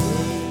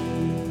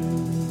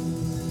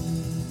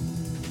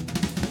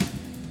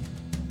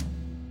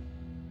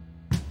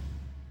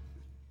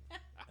 Yay!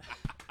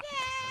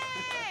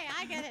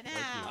 I get it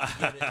now.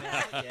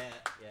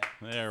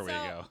 There we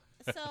go.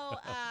 So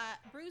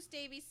Bruce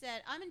Davies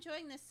said, "I'm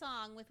enjoying this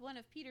song with one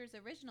of Peter's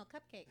original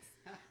cupcakes."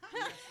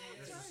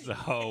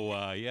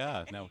 So,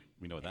 yeah, now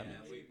we know what that means.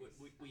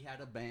 We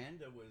had a band.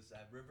 There was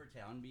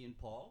Rivertown, me and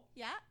Paul,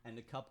 Yeah. and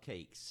the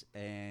Cupcakes.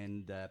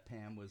 And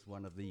Pam was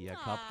one of the Aw,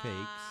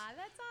 Cupcakes.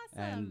 that's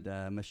awesome.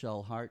 And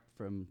Michelle Hart,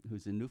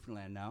 who's in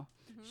Newfoundland now,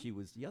 Mm-hmm. she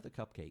was the other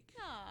Cupcake.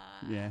 Aw,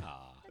 Yeah.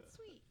 Ah, that's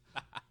sweet.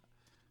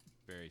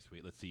 very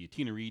sweet. Let's see.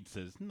 Tina Reed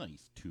says,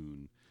 nice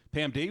tune.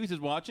 Pam Davies is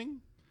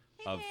watching.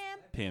 Hey, Of Pam.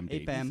 Pam Hey,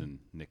 Davies Pam. and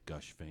Nick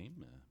Gush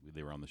fame.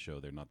 They were on the show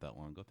there not that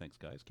long ago. Thanks,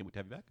 guys. Can't wait to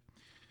have you back.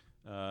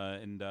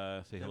 And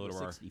say There hello was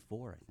to our...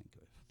 64, I think.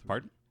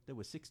 Pardon? There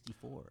was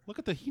 64. Look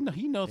at he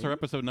knows our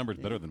episode numbers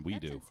better than we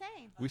That's do.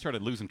 insane. We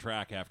started losing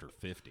track after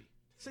 50.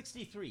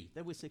 63.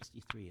 There was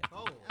 63. I think.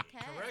 Oh, Okay.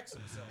 corrects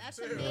himself. That's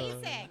too.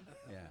 amazing.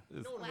 Yeah.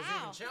 No one was Wow.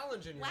 even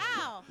challenging you.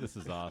 Wow. This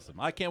is awesome.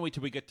 I can't wait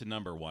till we get to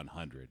number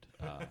 100.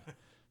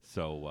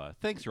 So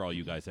thanks for all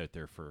you guys out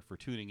there for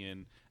tuning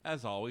in.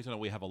 As always, I know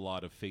we have a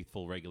lot of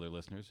faithful regular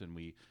listeners, and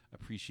we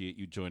appreciate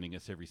you joining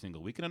us every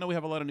single week. And I know we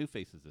have a lot of new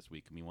faces this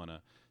week, and we want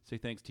to say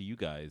thanks to you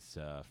guys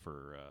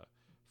for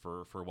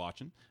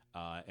watching.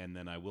 And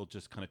then I will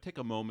just kind of take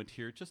a moment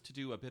here just to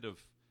do a bit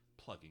of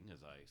plugging,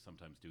 as I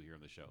sometimes do here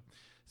on the show.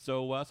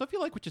 So if you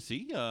like what you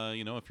see,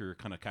 if you're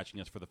kind of catching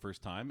us for the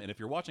first time, and if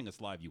you're watching us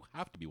live, you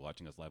have to be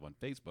watching us live on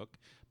Facebook.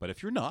 But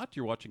if you're not,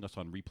 you're watching us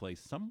on replay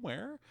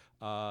somewhere,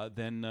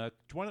 then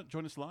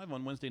join us live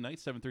on Wednesday night,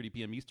 7:30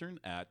 p.m. Eastern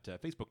at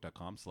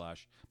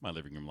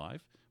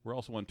facebook.com/myliving_room_live. We're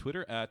also on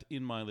Twitter at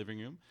In My Living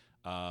Room.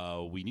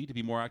 We need to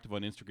be more active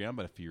on Instagram,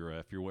 but if you're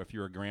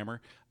a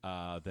grammer,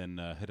 then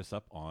hit us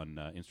up on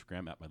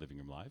Instagram at My Living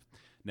Room Live.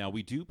 Now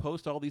we do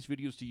post all these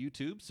videos to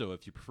YouTube, so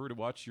if you prefer to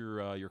watch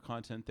your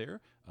content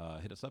there,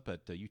 hit us up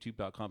at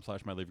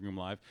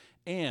youtube.com/myliving_room_live.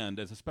 And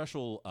as a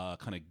special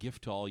kind of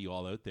gift to all you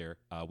all out there,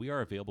 we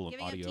are available in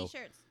Giving audio. out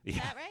T-shirts. Is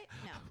Yeah. that right?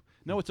 No.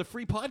 No, it's a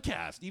free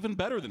podcast, even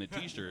better than a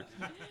T-shirt.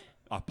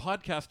 A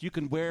podcast you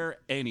can wear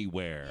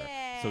anywhere.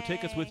 So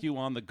take us with Yay. you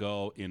on the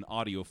go in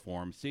audio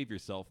form. Save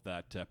yourself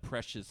that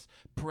precious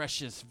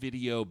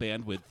video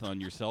bandwidth on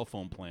your cell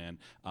phone plan.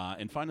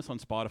 And find us on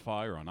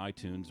Spotify or on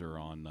iTunes or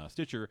on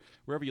Stitcher,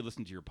 wherever you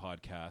listen to your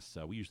podcasts.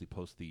 We usually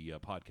post the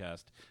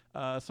podcast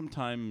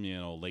sometime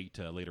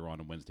later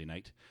on Wednesday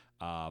night.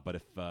 But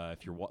if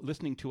you're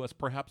listening to us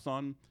perhaps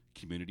on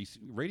Community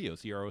Radio,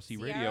 CROC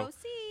Radio,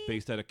 CROC.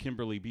 based out of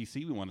Kimberley,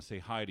 BC, we want to say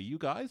hi to you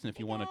guys. And if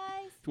you want to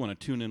guys. if you want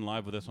to tune in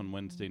live with us on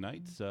Wednesday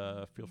nights,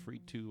 feel free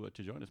to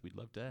join us. We'd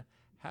love to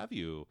have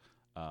you.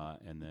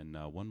 And then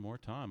one more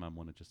time, I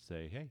want to just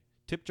say, hey,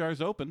 tip jar's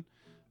open.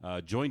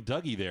 Join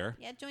Dougie there.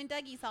 Yeah, join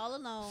Dougie's all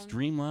alone.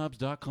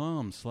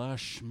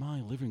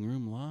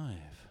 Streamlabs.com/myliving_room_live.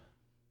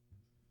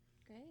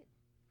 Great.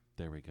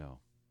 There we go.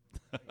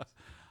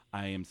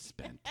 I am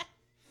spent.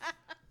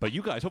 But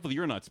you guys, hopefully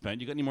you're not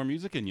spent. You got any more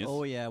music in you?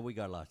 Oh, yeah, we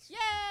got lots. Yay!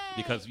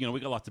 Because, we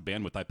got lots of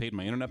bandwidth. I paid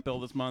my internet bill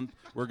this month.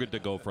 We're good to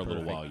go for a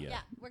little while yet. Yeah,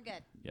 we're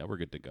good. Yeah, we're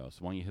good to go. So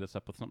why don't you hit us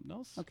up with something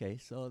else? Okay,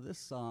 so this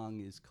song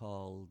is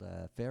called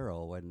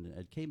Pharaoh, and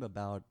it came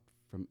about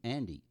from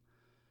Andy.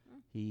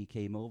 He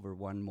came over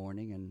one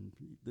morning, and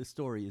the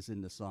story is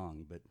in the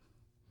song, but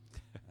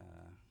it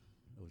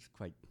was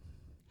quite...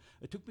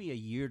 It took me a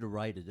year to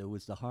write it. It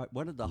was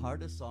one of the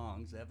hardest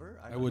songs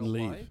ever. I don't wouldn't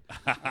know leave.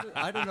 why.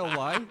 I don't know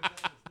why.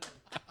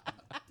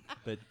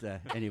 But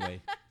anyway,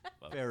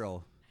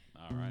 Pharaoh.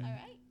 All right. All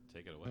right.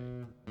 Take it away.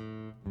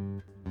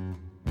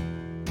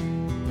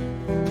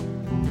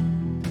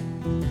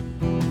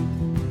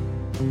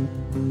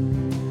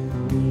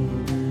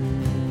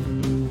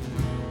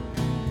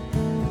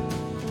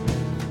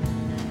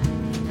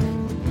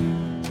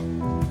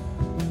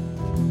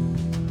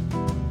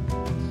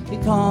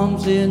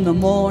 comes in the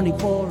morning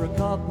for a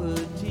cup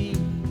of tea.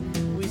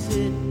 We sit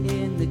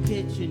in the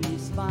kitchen, he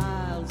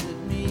smiles at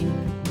me.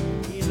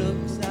 He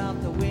looks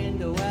out the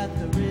window at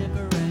the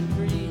river and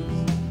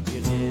trees.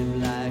 You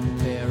live like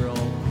a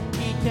pharaoh,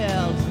 he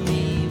tells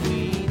me.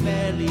 We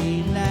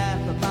barely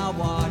laugh about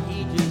what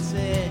he just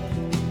said.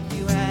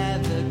 You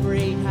have the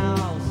great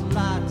house,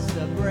 lots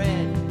of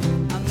bread.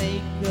 I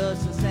make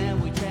us a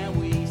sandwich and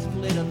we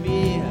split a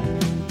beer.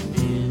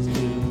 Here's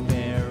two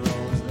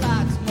pharaohs,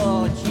 lots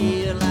more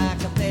cheer.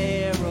 Like a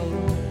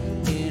pharaoh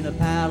in a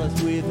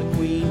palace with a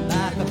queen.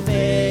 Like a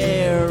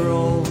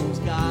pharaoh who's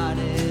got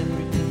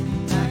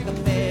everything. Like a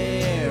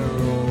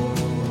pharaoh,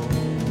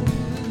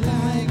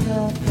 like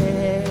a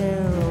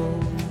pharaoh.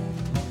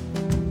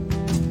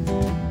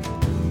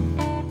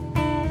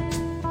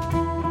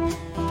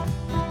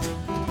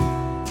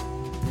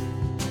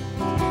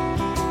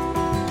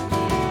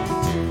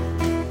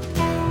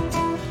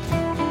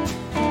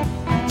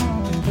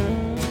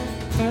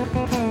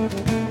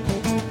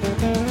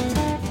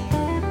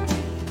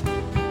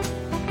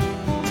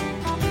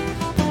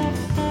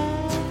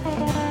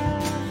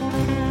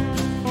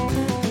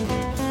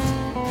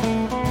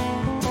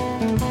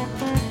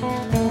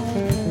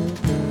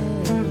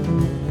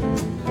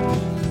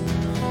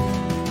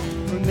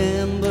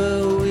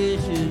 Remember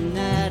wishing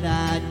that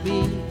I'd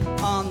be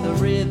on the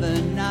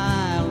river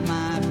Nile,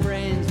 my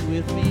friends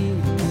with me,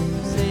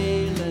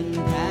 sailing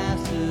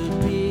past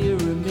the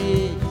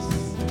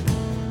pyramids.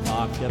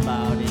 Talked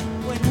about it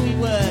when we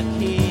were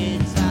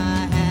kids.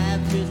 I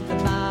have just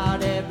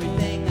about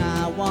everything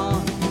I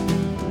want.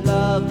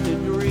 Love to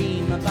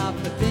dream about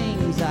the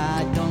things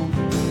I don't.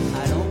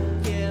 I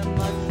don't care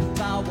much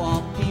about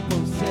what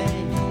people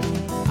say.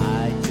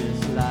 I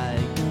just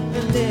like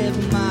to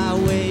live my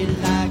way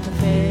like a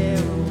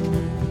pharaoh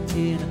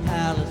in a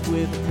palace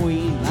with a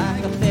queen.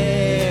 Like a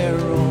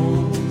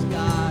pharaoh who's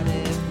got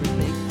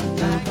everything.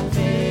 Like a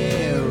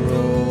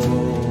pharaoh,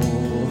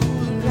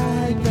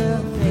 like a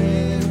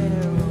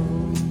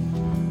pharaoh.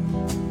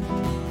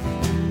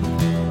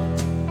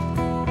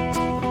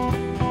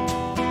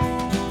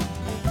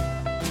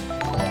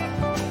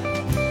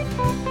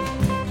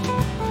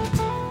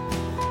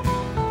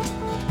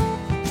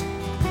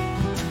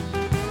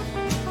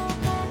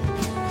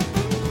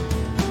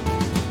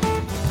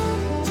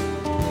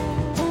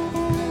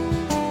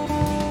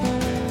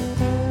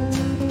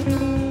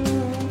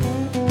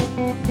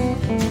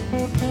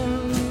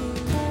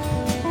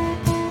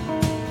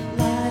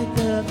 Like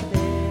a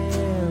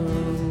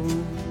pharaoh.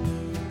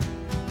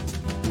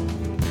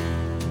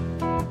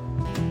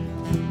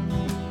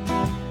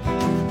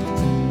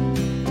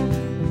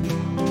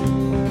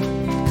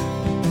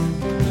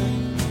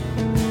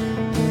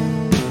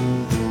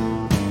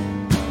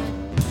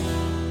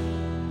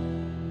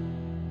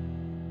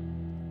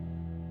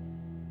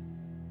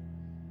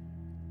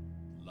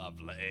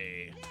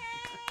 Lovely.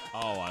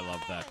 Oh, I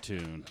love that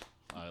tune.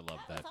 I love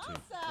that tune.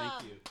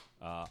 Thank you.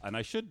 And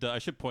I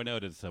should point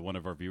out, as one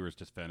of our viewers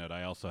just found out,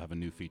 I also have a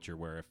new feature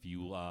where if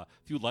you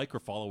like or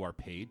follow our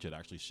page, it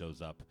actually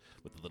shows up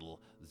with a little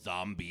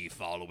zombie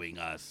following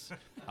us.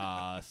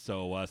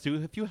 So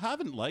if you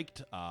haven't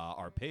liked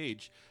our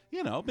page,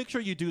 make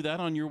sure you do that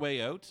on your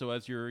way out. So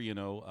as you're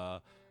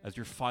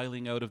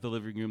filing out of the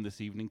living room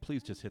this evening,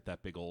 please just hit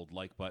that big old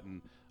like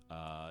button.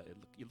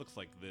 It looks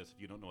like this.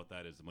 If you don't know what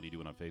that is, then what are you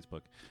doing on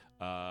Facebook?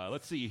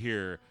 Let's see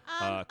here.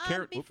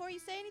 Karen, Before you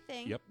say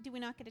anything, Yep. do we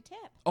not get a tip?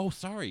 oh,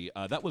 sorry.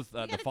 That was the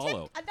got a tip.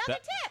 follow. Another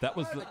that, tip. That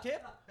was Have the a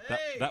tip?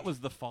 that was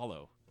the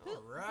follow.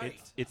 All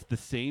right. It's the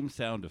same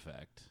sound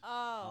effect.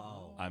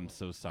 Oh. I'm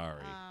so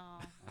sorry.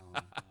 Oh.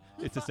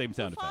 It's the same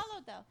sound Who effect.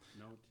 followed though?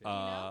 No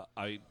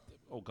tip.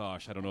 Oh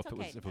gosh, I don't know That's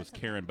if it okay. was That's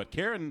Karen, but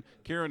Karen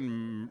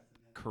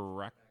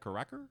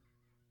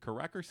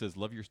Caracker says,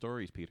 "Love your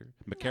stories, Peter."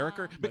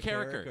 McCarricker.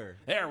 McCarricker.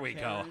 There we go.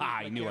 Karen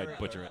I knew I'd McCarricker.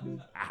 butcher it.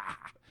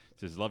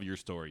 Says, "Love your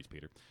stories,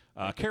 Peter."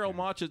 Carol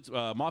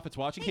Moffat's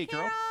watching. Hey,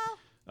 Carol.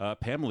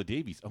 Pamela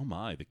Davies. Oh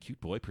my, the cute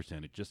boy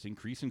percentage just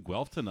increased in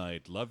Guelph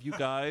tonight. Love you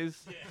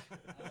guys.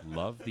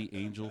 Love the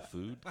angel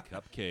food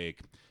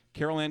cupcake.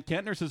 Carol Ann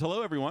Kentner says,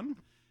 "Hello, everyone."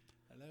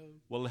 Hello.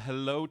 Well,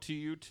 hello to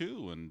you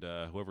too, and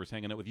whoever's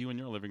hanging out with you in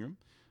your living room.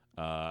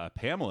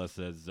 Pamela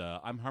says,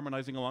 "I'm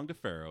harmonizing along to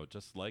Pharaoh,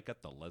 just like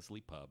at the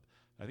Leslie Pub."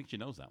 I think she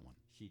knows that one.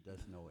 She does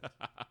know it.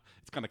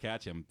 It's kind of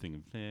catchy. I'm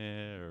thinking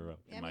Pharaoh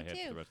Yeah, in my me head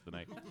for too. the rest of the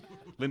night.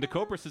 Linda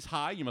Coper says,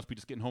 "Hi, you must be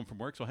just getting home from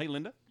work." So, hey,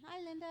 Linda.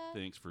 Hi, Linda.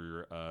 Thanks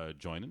for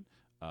joining.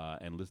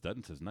 And Liz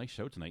Dutton says, "Nice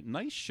show tonight."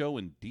 Nice show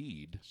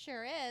indeed.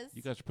 Sure is.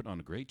 You guys are putting on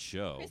a great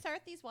show. Chris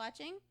Arthy's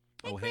watching.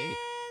 Hey, Oh, Chris. hey.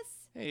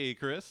 Hey,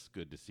 Chris.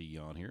 Good to see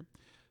you on here.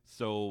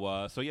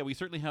 So yeah, we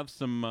certainly have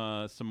some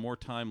more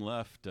time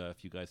left.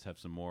 If you guys have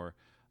some more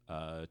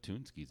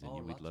Toonskis in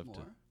you, we'd lots love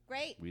more.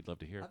 Great. We'd love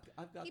to hear.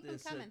 I've got Keep 'em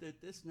this. coming.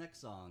 This next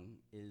song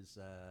is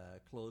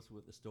close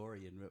with the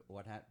story and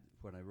what happened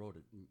when I wrote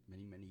it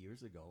many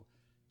years ago.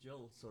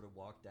 Jill sort of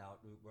walked out.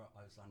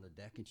 I was on the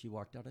deck and she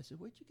walked out. I said,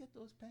 "Where'd you get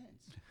those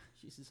pants?"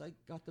 She says, "I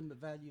got them at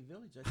Value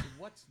Village." I said,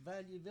 "What's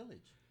Value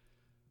Village?"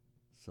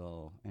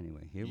 So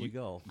anyway, here we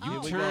go. Oh, Here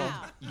we turned, go.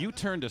 wow. you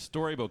turned a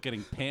story about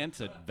getting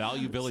pants at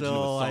Value Village into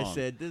So a I song.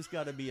 said, "There's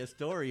got to be a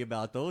story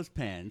about those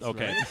pants."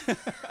 Okay. right?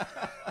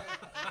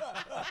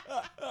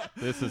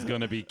 This is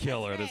going to be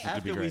killer. This is going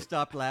to be After we great.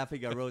 stopped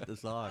laughing, I wrote the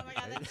song. Oh my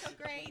God, that's so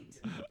great.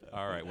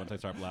 All right. Once I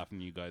start laughing,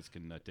 you guys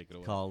can take it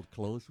away. Called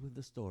 "Close with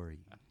the Story."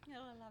 Oh,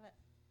 I love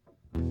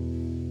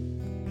it.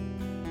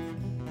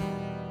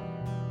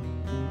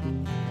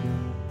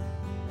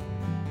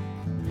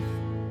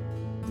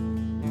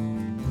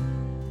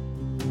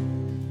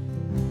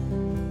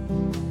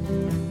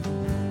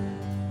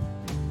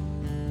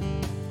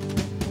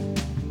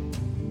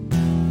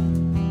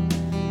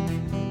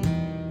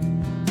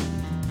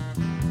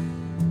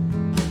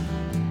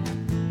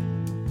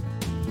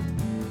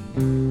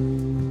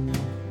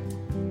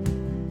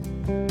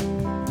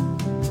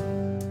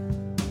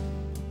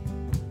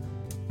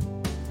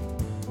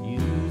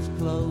 Used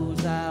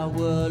clothes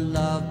our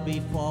love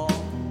before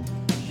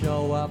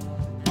show up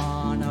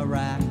on a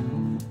rack,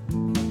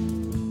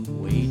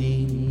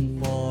 waiting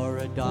for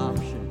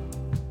adoption.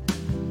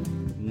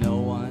 No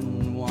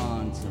one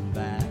wants them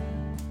back.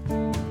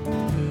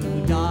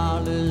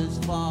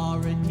 $2 for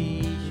a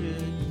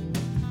t-shirt,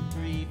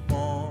 3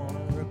 for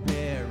a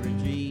pair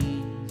of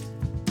jeans,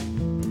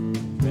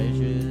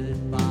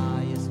 treasured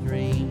by a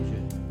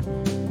stranger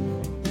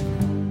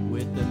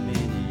with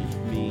diminished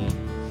means.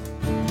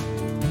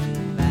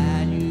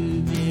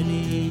 Value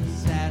Village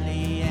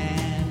Sally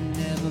Ann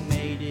never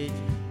made it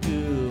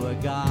to a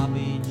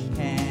garbage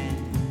can.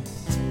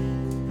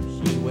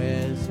 She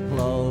wears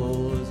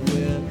clothes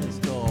with a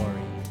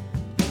story.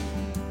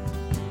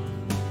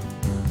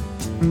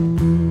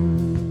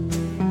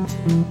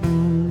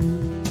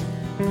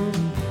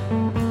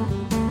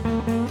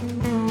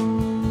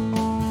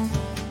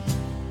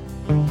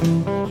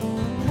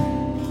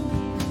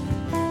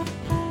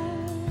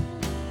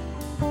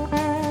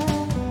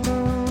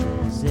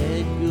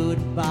 Said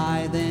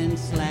goodbye, then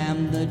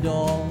slammed the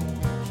door.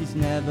 She's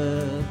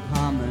never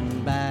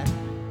coming back.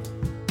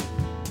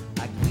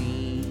 I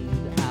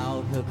cleaned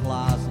out her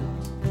closet,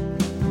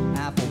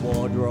 half a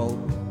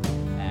wardrobe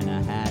and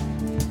a hat.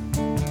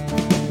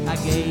 I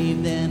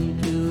gave them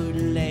to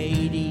the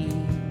lady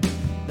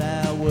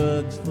that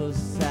works for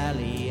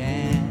Sally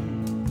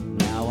Ann.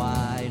 Now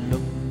I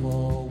look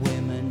for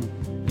women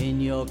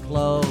in your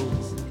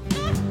clothes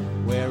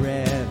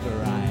wherever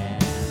I am.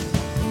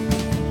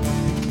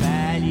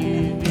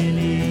 Value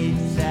Village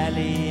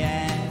Sally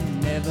Ann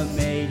never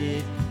made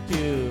it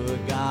to a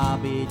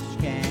garbage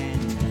can.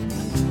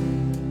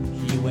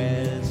 She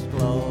wears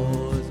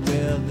clothes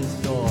with a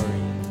story.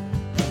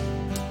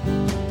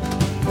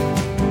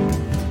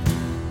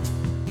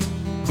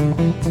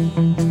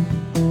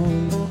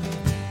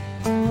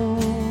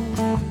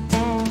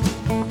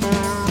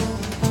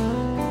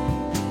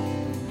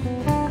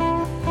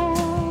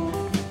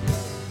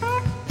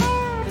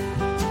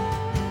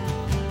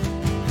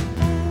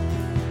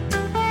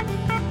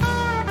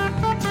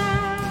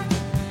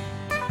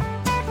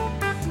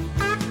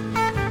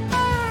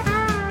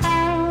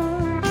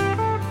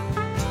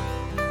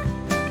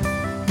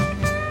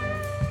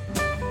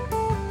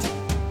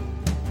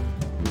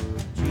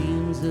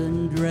 Jeans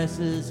and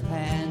dresses,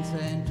 pants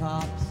and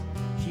tops,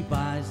 she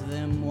buys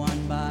them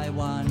one by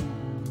one,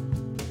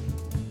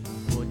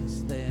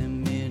 puts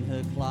them in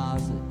her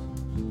closet.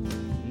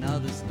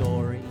 Another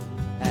story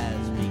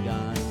has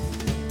begun.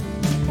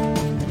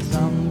 And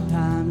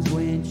sometimes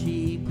when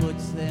she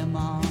puts them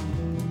on,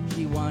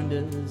 she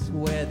wonders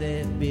where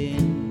they've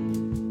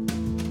been.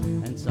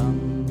 And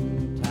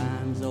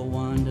sometimes I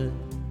wonder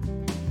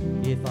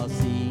if I'll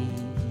see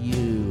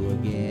you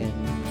again.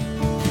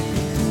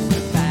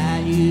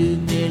 Value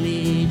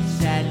Village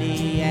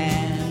Sally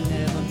Ann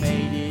never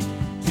made it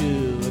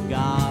to a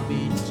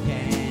garbage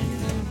can.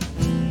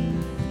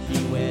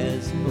 She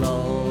wears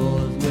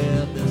clothes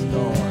with a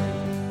story.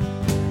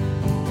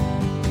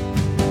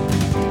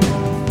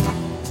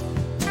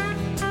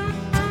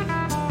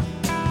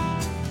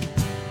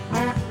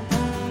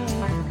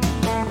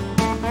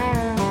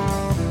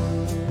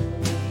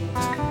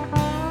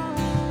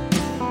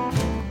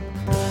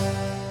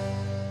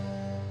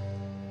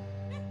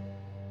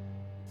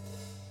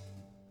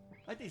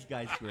 Aren't these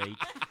guys great?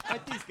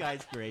 Aren't these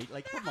guys great?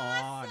 Like, come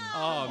on.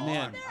 Oh, Come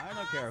man. on. I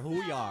don't care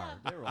who you are.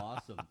 They're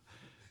awesome.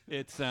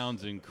 It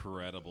sounds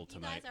incredible You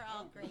tonight. guys are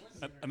all great.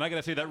 Am I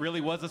going to say that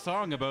really was a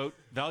song about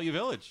Value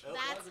Village?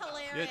 That's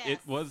hilarious. It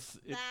was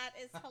it, That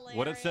is hilarious.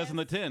 what it says in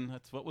the tin.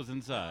 That's what was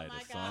inside. Oh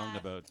my a song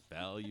God. about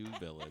Value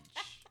Village.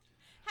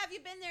 Have you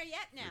been there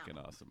yet now?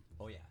 Freaking awesome.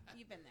 Oh, yeah.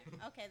 You've been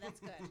there. Okay, that's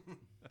good.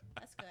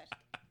 That's good.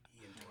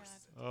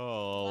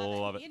 Oh,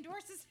 love He it.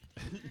 endorses.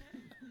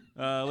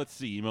 Let's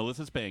see.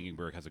 Melissa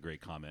Spangenberg has a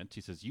great comment. She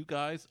says, "You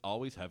guys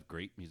always have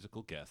great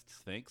musical guests.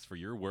 Thanks for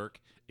your work.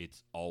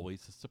 It's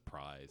always a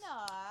surprise."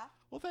 Aw.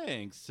 Well,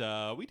 thanks.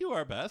 We do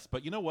our best,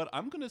 but you know what?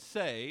 I'm going to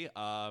say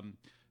kind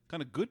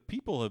of good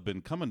people have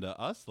been coming to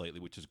us lately,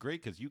 which is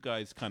great because you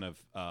guys kind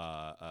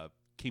of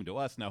came to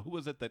us. Now, who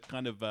was it that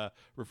kind of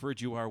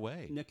referred you our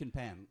way? Nick and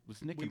Pam. It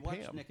was Nick we and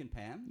watched Pam. Nick and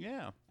Pam.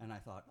 Yeah. And I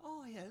thought,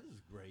 oh, yeah, this is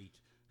great.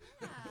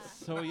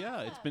 So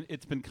yeah,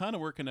 it's been kind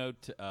of working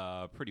out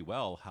pretty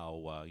well.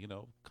 How kind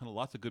of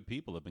lots of good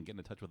people have been getting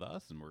in touch with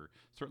us, and we're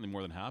certainly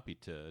more than happy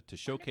to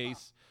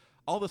showcase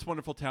all this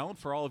wonderful talent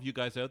for all of you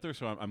guys out there.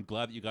 So I'm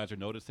glad that you guys are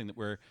noticing that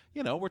we're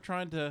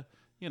trying to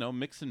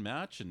mix and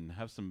match and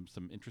have some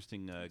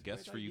interesting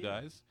guests for you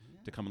idea. guys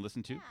to come and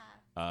listen to.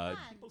 Fun.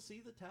 People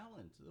see the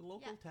talent, the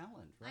local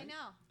talent, right? I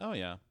know. Oh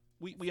yeah.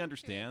 We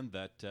understand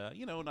that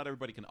not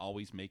everybody can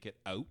always make it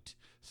out,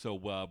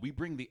 so we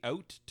bring the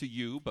out to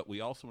you, but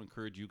we also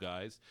encourage you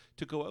guys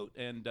to go out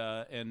and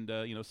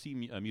see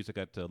music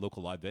at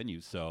local live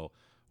venues. So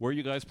where are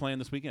you guys playing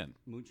this weekend?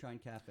 Moonshine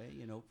Cafe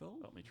in Oakville.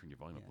 Let me turn your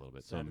volume up a little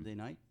bit. Saturday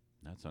night.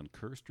 That's on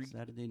Kerr Street.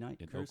 Saturday night.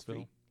 in Kerr Oakville.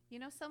 Street. You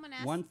know, someone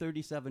asked.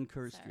 137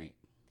 Kerr Sorry. Street.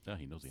 Oh,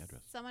 he knows the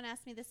address. Someone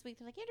asked me this week.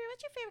 They're like, Andrew,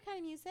 what's your favorite kind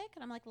of music?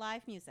 And I'm like,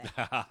 live music.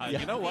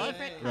 You know what?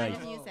 Favorite Right.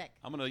 kind of music.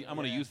 I'm gonna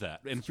Yeah. use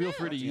that, and It's feel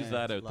true. free to use Yeah,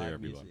 that it's out there, live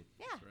everyone. music.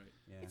 Yeah,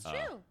 Yeah. it's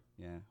true.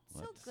 Yeah. So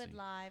Let's good see.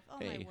 live. Oh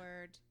Hey. my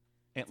word.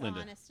 Aunt It's Linda.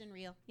 honest and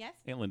real. Yes.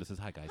 Aunt Linda says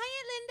hi, guys. Hi,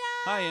 Aunt Linda.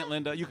 Hi, Aunt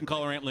Linda. You can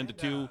call her Aunt Linda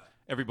too.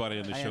 Everybody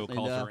on the Hi, show Aunt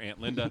calls Linda. her Aunt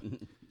Linda.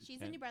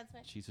 She's in New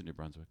Brunswick. She's in New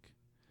Brunswick.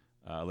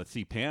 Let's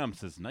see. Pam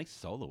says, "Nice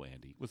solo,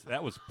 Andy."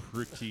 That was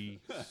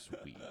pretty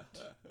sweet.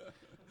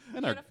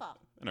 And Beautiful.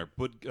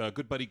 our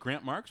good buddy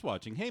Grant Mark's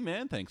watching. Hey,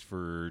 man, thanks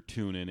for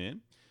tuning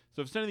in.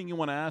 So if there's anything you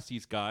want to ask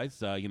these guys,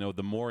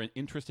 the more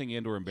interesting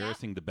and or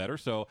embarrassing, the better.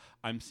 So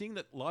I'm seeing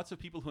that lots of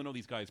people who know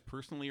these guys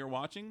personally are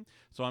watching.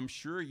 So I'm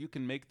sure you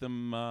can make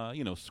them,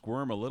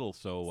 squirm a little.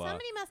 So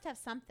Somebody must have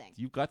something.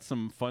 you've got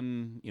some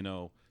fun,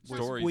 We're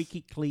stories.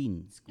 squeaky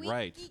clean. Squeaky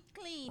Right.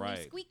 clean. Right.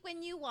 You squeak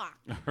when you walk.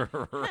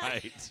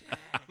 Right.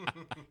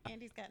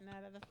 Andy's gotten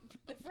out of the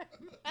frame.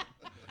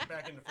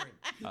 Back in the frame.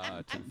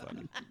 Too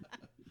funny.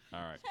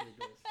 All right.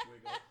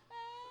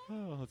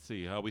 Oh, let's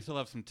see. We still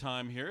have some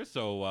time here,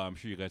 so I'm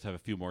sure you guys have a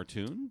few more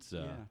tunes.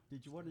 Yeah.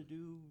 Did you want to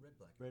do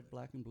red,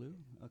 black, and blue?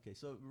 Okay,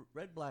 so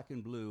red, black,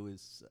 and blue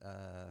is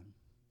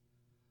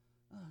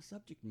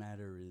subject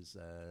matter is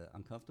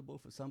uncomfortable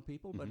for some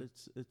people, but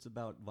it's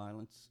about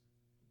violence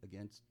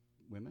against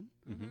women.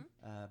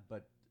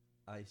 But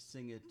I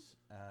sing it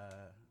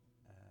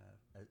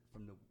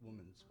from the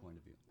woman's point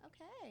of view.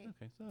 Okay.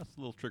 Okay, so that's a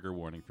little trigger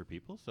warning for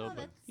people. So, Oh, but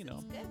that's-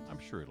 that's good. I'm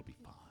sure it'll be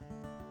fine.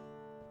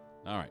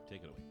 All right,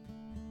 take it away.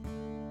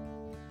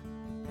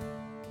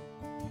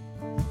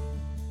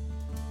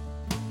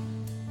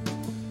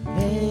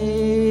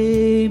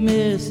 Hey,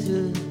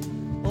 mister,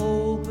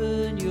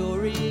 open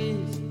your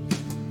ears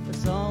for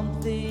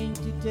something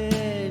to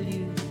tell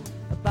you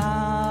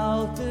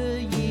about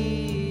the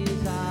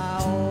years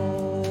I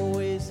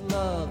always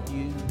loved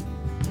you.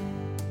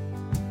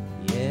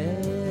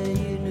 Yeah,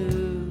 you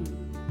knew.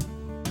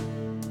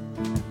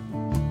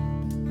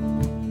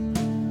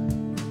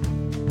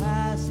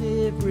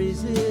 Passive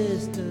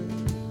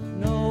resistance,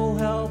 no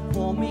help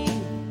for me.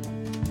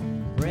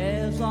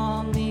 Prayers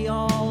on the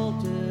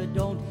altar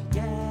don't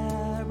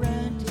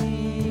guarantee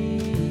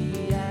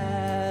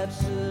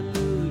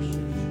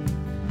absolution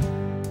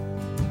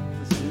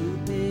for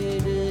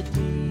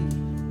stupidity.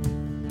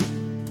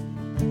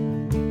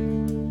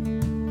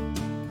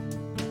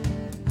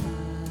 I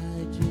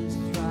just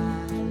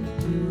tried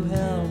to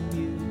help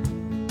you.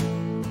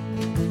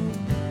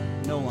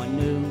 No one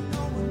knew.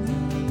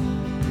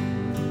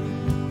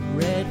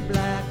 Red,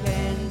 black,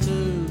 and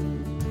blue.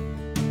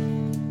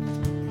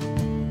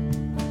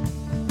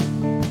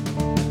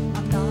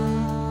 I'm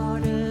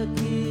not a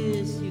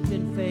kiss you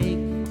can fake.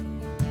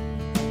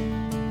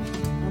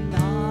 I'm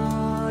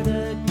not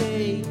a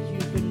date you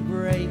can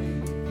break.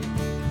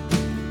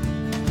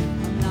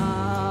 I'm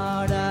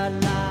not a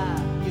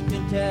lie you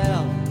can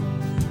tell.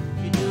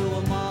 You do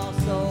 'em all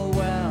so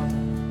well.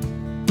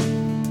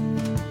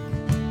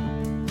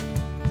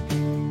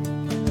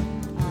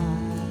 I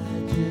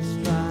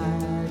just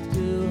tried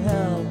to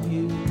help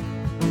you.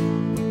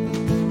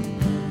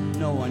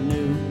 No one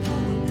knew.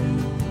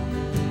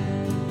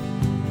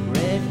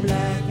 Red,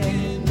 black,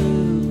 and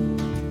blue.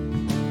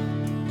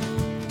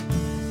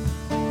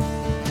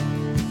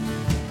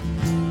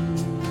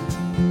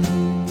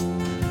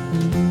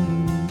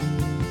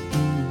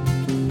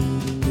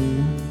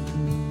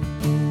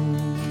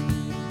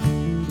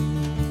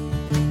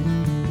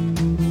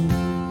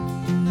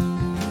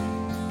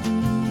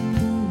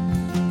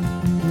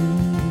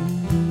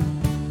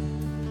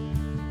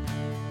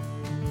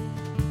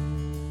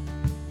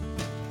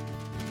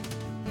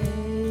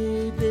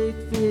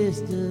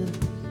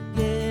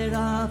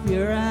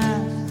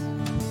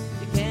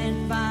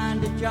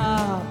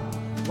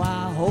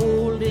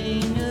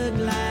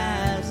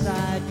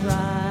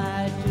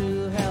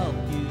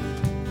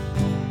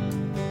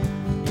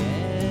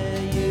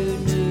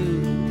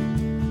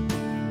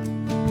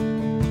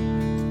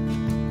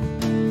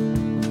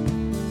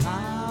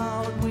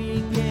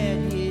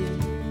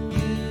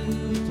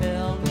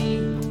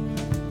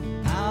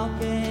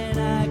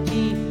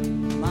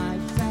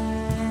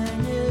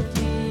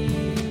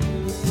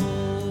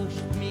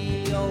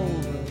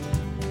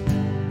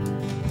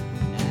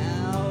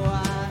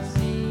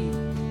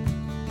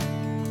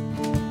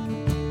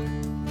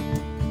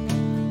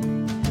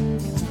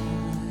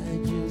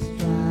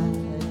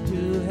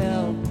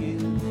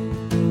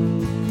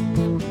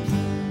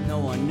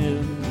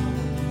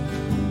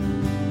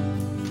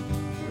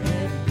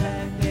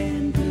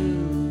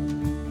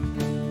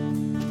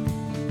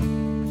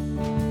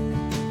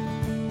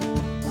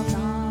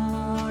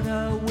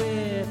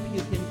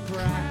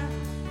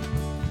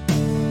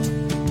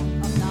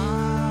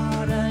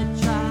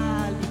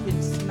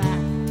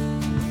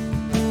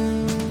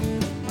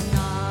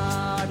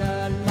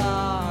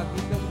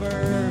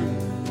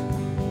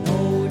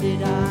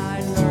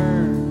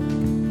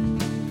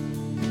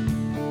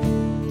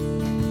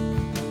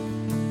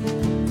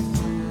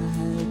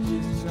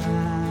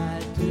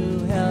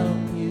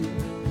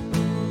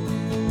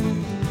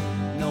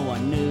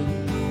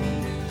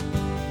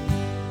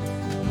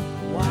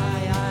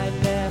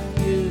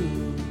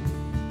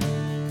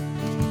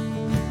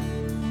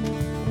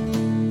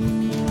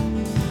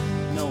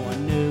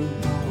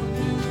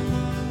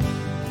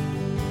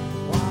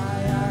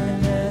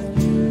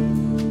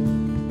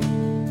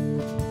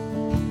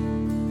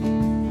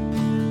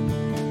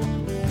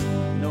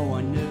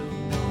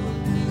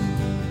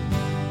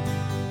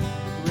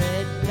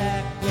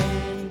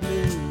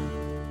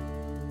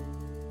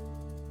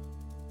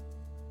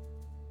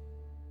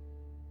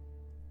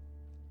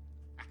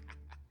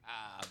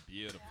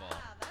 Beautiful. Wow,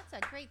 that's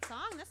a great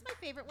song. That's my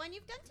favorite one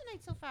you've done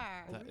tonight so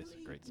far. That is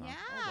a great song. Yeah.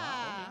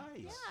 wow,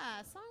 nice.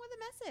 Yeah, song with a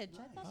message.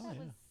 I thought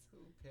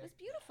that was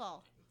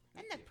beautiful.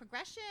 And the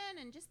progression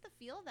and just the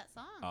feel of that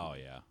song. Oh,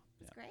 yeah.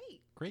 It's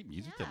great. Great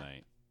music Yeah.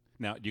 tonight.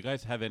 Now, do you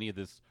guys have any of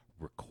this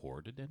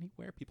recorded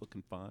anywhere people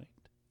can find?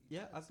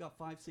 Yeah, I've got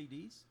 5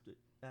 CDs.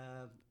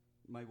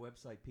 My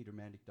website,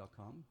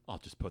 petermandic.com. I'll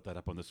just put that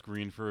up on the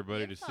screen for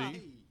everybody to Beautiful.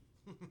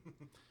 see.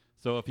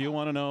 So if you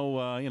want to know,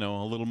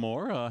 a little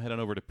more, head on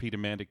over to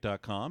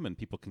petermandic.com, and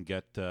people can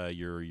get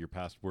your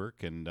past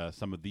work and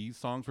some of these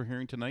songs we're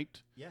hearing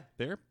tonight Yeah.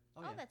 there.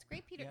 Oh, yeah. that's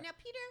great, Peter. Yeah. Now,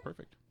 Peter,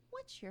 Perfect.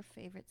 what's your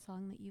favorite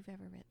song that you've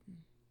ever written?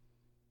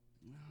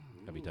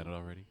 Have you done it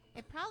already?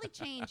 It probably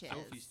changes.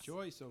 Sophie's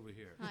choice over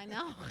here. I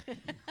know.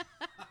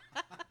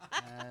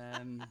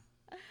 Um,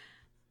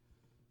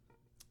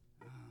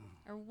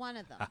 Or one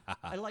of them.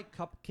 I like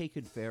Cupcake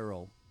and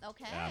Pharaoh.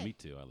 Okay. Yeah, me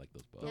too. I like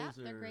those both. Yeah,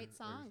 Those they're great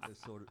songs. are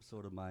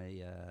sort of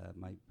my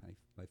my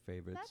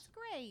favorites. That's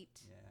great.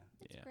 Yeah.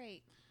 That's Yeah.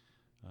 great.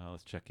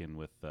 Let's check in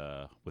with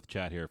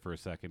chat here for a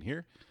second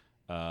here.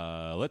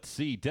 Let's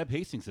see. Deb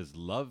Hastings says,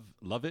 love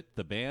it,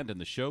 the band and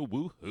the show.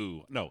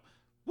 Woohoo. No,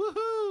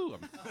 woohoo.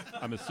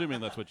 I'm assuming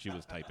that's what she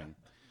was typing.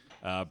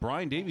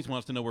 Brian Davies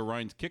wants to know where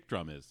Ryan's kick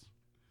drum is.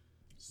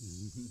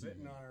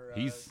 Sitting on her.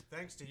 He's-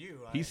 thanks to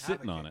you. he's I have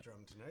sitting a on kick it.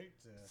 Drum tonight.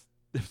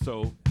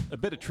 So a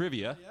bit of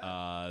trivia.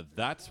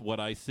 That's what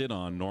I sit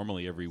on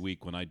normally every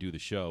week when I do the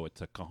show.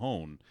 It's a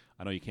cajon.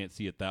 I know you can't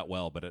see it that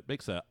well, but it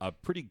makes a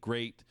pretty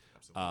great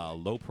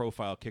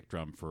low-profile kick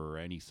drum for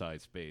any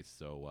size space.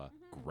 So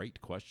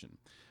great question.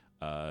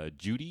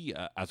 Judy,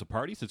 as a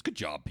party, says, good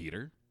job,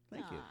 Peter.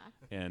 Thank you. Aw.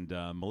 And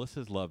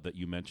Melissa's loved that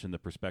you mentioned the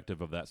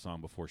perspective of that song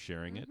before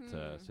sharing it.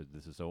 Said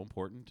this is so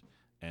important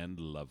and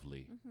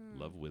lovely.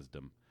 Love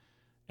wisdom.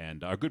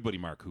 And our good buddy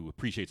Mark, who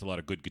appreciates a lot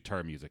of good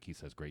guitar music, he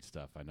says great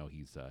stuff. I know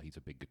he's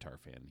a big guitar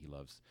fan.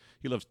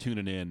 He loves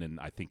tuning in, and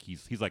I think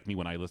he's like me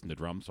when I listen to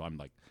drums. So I'm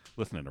like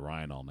listening to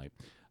Ryan all night.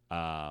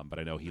 But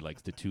I know he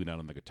likes to tune out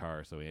on the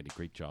guitar. So Andy,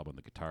 great job on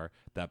the guitar.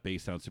 That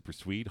bass sounds super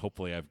sweet.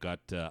 Hopefully I've got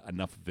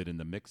enough of it in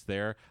the mix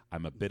there.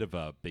 I'm a bit of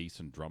a bass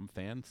and drum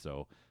fan,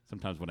 so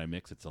sometimes when I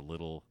mix, it's a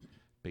little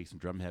bass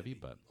and drum heavy.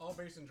 But All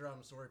bass and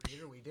drums. Sorry,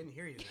 Peter. We didn't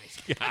hear you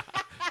tonight.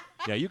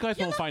 yeah, you guys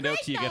won't look find out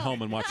great, till you get though.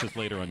 home and watch this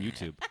later on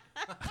YouTube.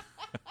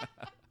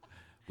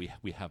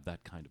 we have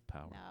that kind of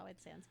power. No, it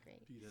sounds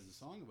great. Pete has a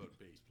song about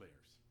bass players.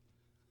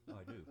 Oh,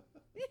 I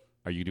do.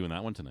 Are you doing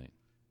that one tonight?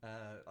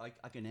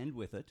 I can end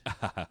with it.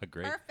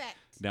 Great. Perfect.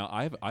 Now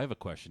I have a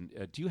question.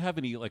 Do you have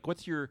any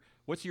what's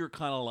your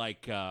kind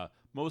of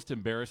most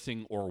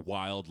embarrassing or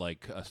wild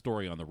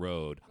story on the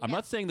road? I'm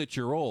not saying that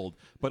you're old,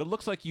 but it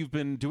looks like you've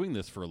been doing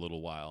this for a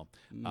little while.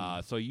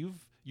 So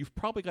you've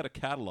probably got a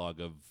catalog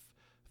of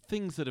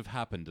things that have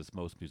happened as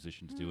most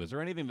musicians do. Is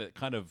there anything that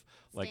kind of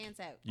Stands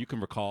out. you can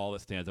recall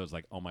that stands out as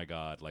oh my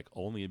God,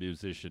 only a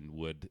musician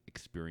would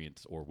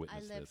experience or I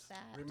witness lived this?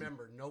 that.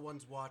 Remember, no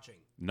one's watching.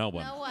 No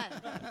one. No one.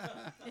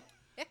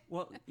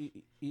 Well,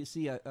 you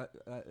see, See, internet,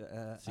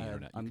 you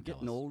I'm can tell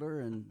getting us.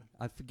 older, and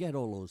I forget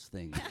all those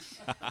things.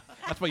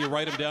 That's why you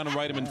write them down and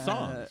write them in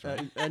songs.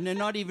 Right? And they're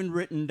not even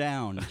written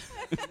down.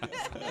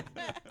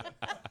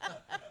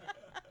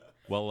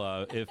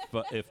 Well,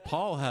 if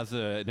Paul has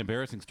an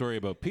embarrassing story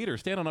about Peter,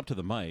 stand on up to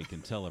the mic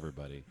and tell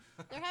everybody.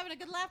 They're having a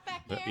good laugh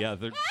back there. Yeah,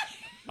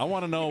 I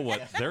want to know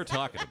what they're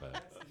talking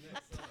about.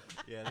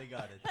 Yeah, they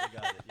got it. They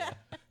got it.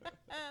 Yeah.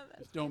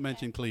 Just don't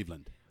mention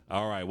Cleveland.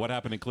 All right, what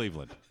happened in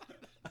Cleveland?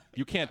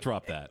 You can't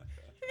drop that.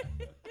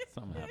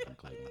 Something happened in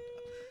Cleveland.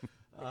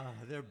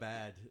 They're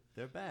bad.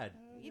 They're bad.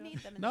 You need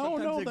them. In No,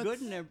 Sometimes no, they're that's-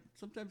 good, and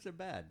sometimes they're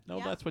bad. No,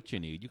 Yeah. that's what you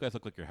need. You guys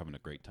look like you're having a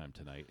great time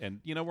tonight. And,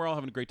 we're all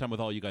having a great time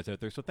with all you guys out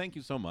there. So thank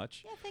you so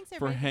much Yeah, thanks for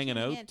everybody hanging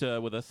tuning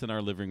out with us in our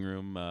living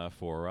room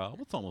for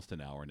what's almost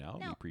an hour now.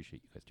 We Now,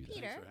 appreciate you guys do that.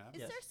 Peter, for having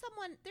is us. there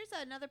someone? There's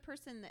another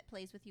person that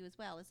plays with you as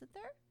well, isn't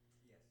there?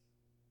 Yes.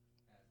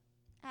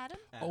 Adam.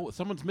 Oh,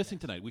 someone's missing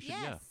tonight. We should,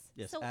 Yes.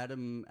 Yes, So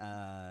Adam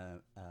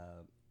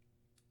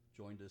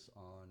joined us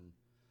on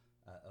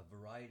a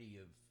variety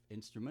of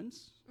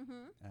instruments,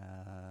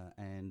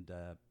 and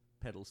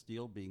pedal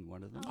steel being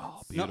one of them. Oh,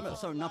 that's beautiful. Not,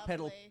 sorry, not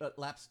pedal, lovely.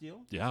 lap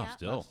steel. Yeah, Yeah.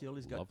 still. Lap steel,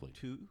 he's got Lovely.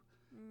 2,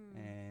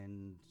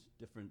 and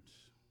different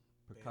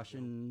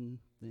percussion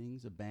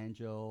things, a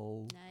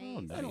banjo, nice. Oh,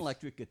 nice. an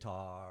electric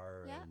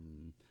guitar, Yeah.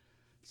 and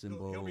He'll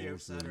be out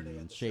cymbals Saturday at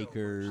and the show.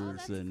 shakers, Oh,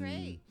 that's and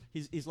great.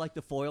 he's like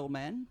the foil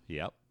man,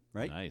 Yep.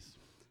 right? Nice.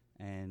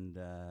 And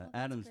that's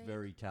Adam's great.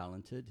 very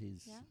talented.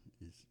 He's Yeah.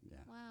 yeah.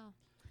 Wow.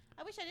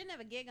 I wish I didn't have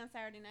a gig on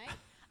Saturday night.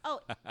 Oh,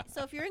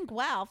 so if you're in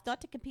Guelph, not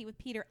to compete with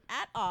Peter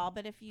at all,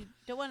 but if you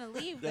don't want to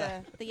leave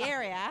the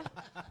area,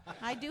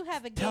 I do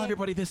have a gig. Tell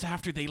everybody this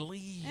after they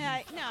leave.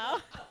 No.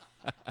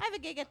 I have a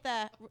gig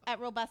at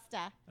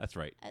Robusta That's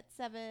right. at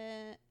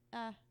 7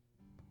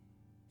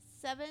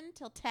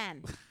 till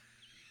 10.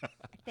 I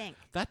think.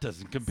 That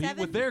doesn't compete 7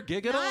 with their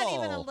gig at all. Not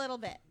even a little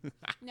bit.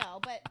 No,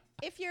 but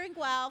if you're in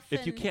Guelph,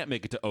 If you and- can't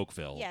make it to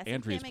Oakville, yes, if you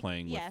Andrea's can't make-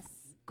 playing yes,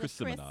 with Chris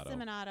Simonato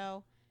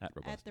Simonato at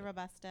Robusta. at the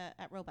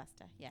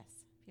Robusta.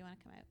 Yes, if you want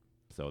to come out.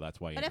 So that's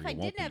why. But if Andrea I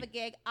won't didn't have a be.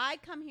 gig,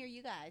 I'd come hear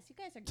you guys. You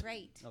guys are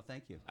great. Oh,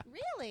 thank you.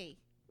 Really,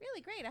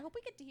 really great. I hope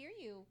we get to hear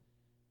you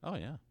Oh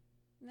yeah.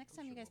 next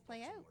time you guys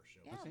play out.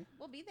 Yeah, Okay.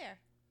 we'll be there.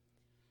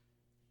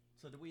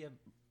 So do we have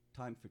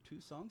time for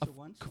 2 songs or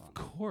 1 song? Of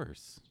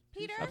course.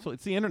 Peter, Absolutely.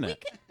 It's the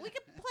internet. we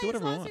could Do play as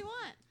whatever long we as we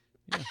want.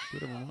 want. Yeah, do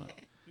whatever we want.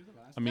 You're the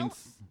last I mean, No.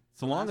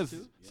 so long Last as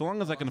two? so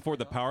long as I can afford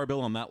the power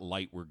bill on that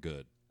light, we're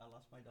good. I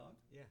lost my dog?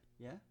 Yeah.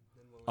 Yeah?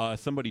 Then we'll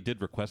Somebody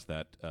did request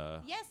that.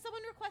 Yes,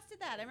 someone requested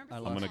that. I remember I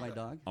seeing lost that. my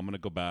dog? I'm gonna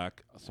go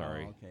back.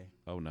 Sorry. Oh, okay.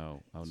 Oh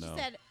no. Oh She no.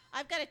 said,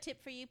 "I've got a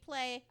tip for you.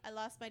 Play. I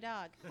lost my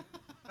dog."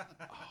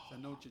 So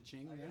no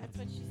cha-ching there? That's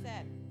what she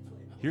said.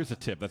 Here's a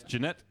tip. That's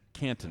Jeanette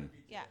Canton.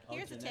 Yeah.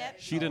 Here's a Jeanette.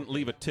 tip. She didn't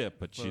leave a tip,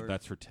 but For-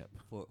 that's her tip.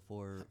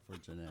 For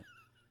Jeanette.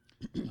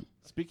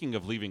 Speaking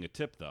of leaving a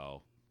tip,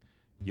 though,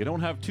 you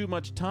don't have too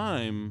much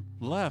time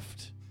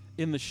left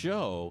in the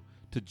show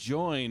to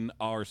join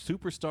our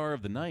superstar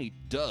of the night,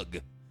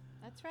 Doug.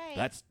 That's right.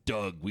 That's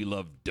Doug. We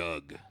love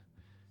Doug.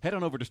 Head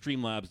on over to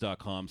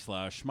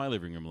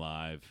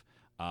streamlabs.com/MyLivingRoomLive.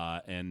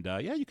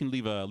 Yeah, you can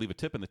leave a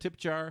tip in the tip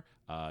jar.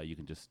 You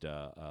can just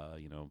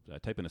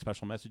type in a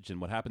special message, and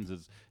what happens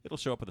is it'll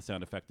show up with a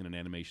sound effect and an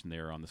animation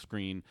there on the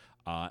screen,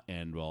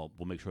 and we'll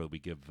make sure that we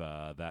give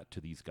that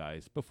to these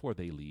guys before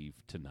they leave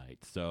tonight.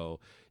 So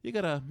you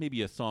got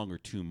maybe a song or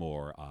 2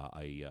 more.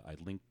 I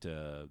linked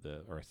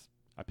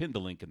I pinned the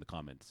link in the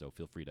comments, so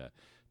feel free to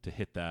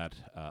hit that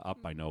up.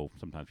 I know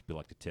sometimes people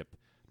like to tip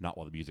not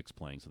while the music's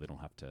playing, so they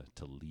don't have to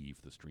leave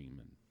the stream,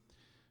 and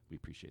we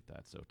appreciate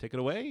that. So take it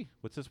away.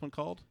 What's this one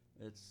called?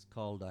 It's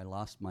called I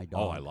Lost My Dog.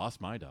 Oh, I lost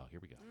my dog.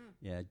 Here we go.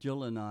 Yeah,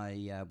 Jill and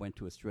I went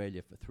to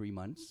Australia for 3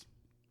 months.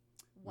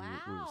 Wow.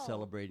 We were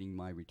celebrating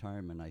my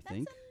retirement, I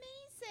think. That's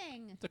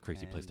amazing. It's a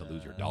crazy place to And,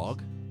 lose your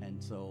dog.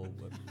 And so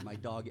my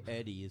dog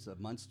Eddie is a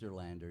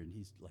Munsterlander, and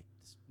he's like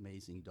this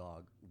amazing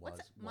dog.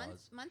 What's a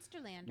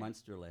Munsterlander?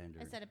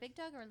 Munsterlander. Is that a big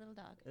dog or a little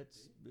dog?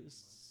 It's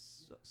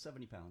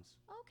 70 pounds.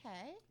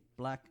 Okay.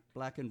 Black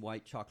and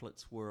white chocolate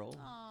swirl,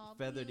 Oh,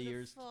 feathered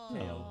ears, beautiful.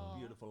 tail,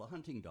 beautiful. A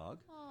hunting dog,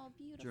 Oh,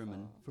 beautiful.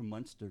 German from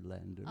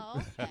Munsterlander.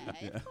 Oh,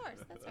 okay. Of course.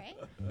 That's right.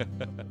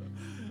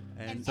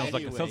 And Sounds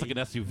like an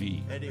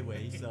SUV.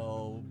 Anyway,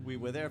 so we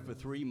were there for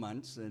 3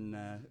 months, and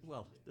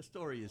the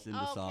story is in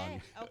the song.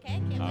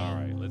 Okay. Can't All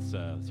wait. right, let's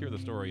hear the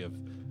story of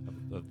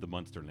the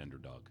Munsterlander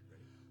dog.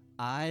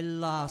 I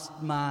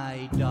lost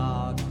my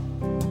dog.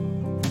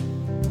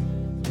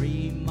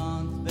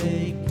 3-month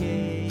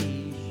vacation.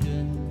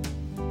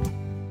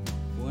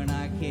 When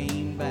I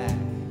came back,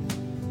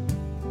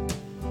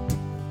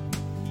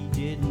 he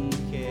didn't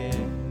care.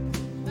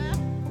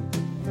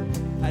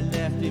 I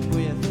left him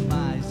with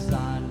my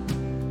son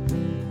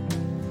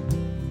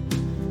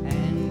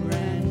and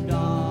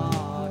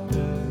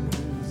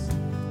granddaughters.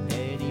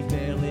 Eddie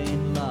fell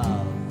in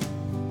love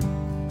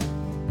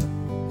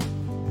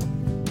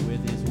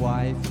with his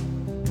wife.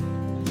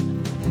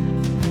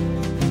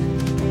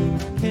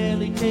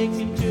 Kelly takes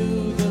him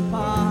to the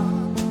park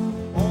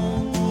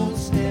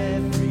almost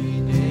every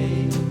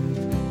day.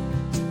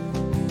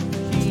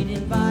 She'd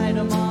invite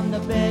him on the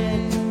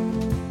bed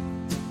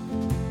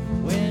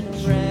when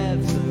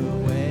Trev's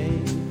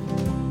away.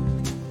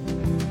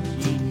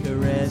 She'd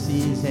caress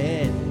his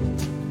head,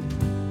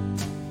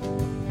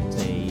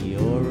 say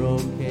you're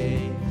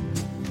okay.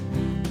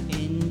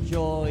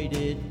 Enjoyed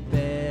it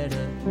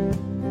better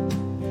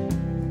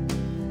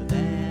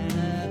than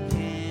a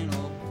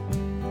kennel.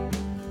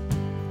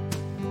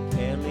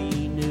 Kelly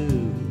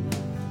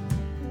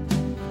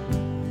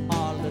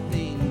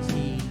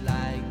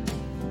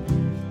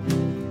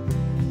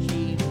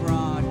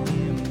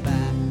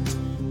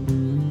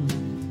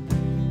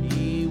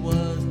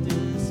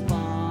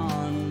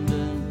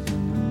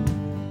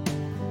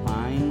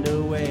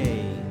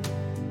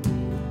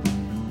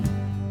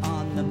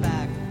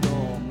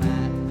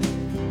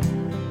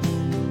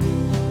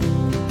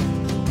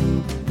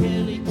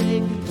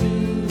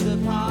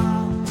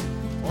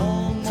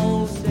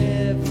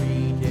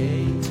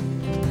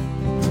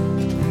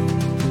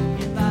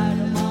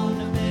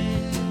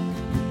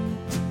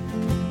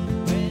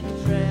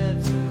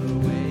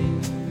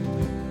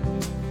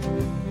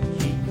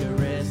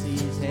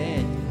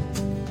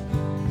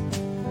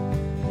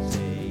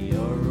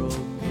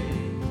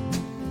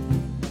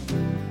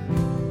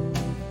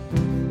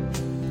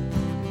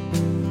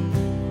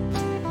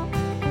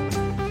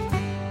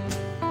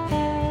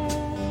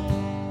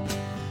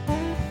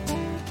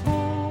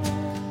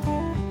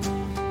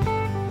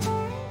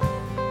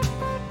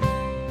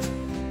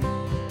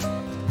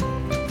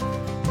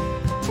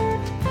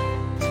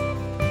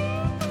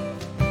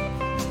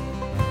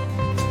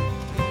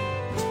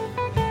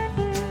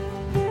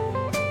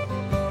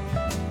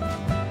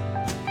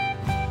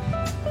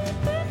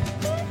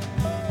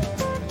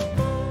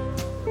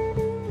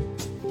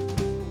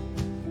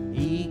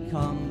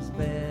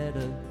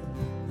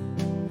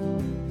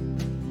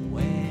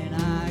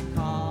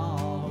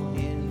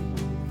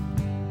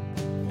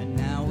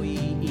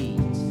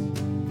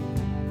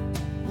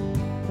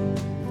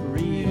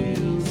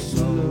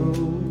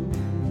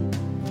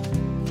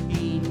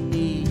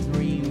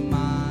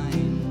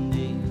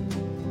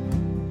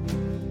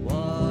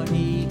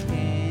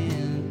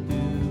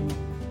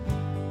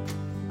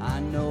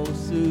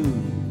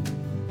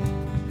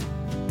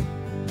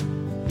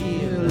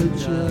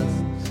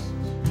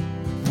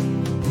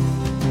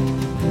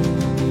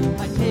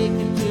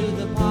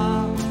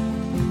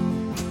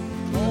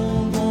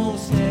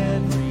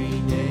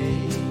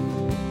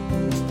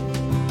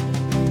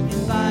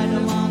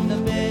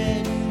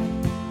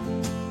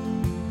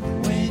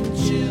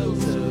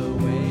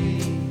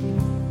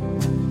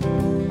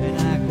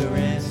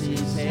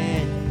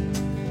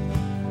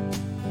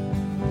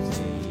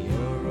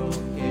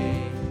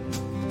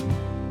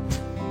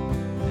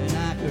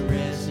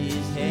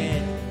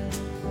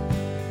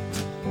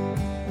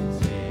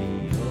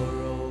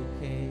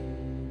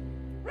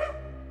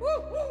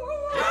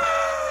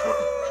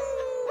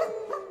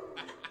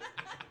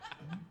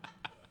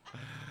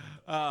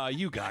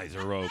You guys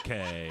are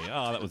okay.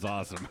 Oh, that was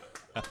awesome.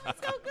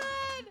 So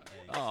good.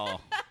 Oh,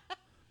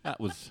 that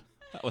was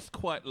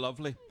quite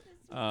lovely.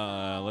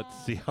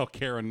 Let's see how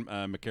Karen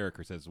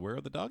McCarricker says. Where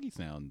are the doggy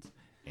sounds?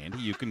 Andy,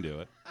 you can do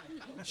it.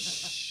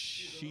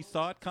 She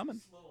saw it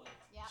coming.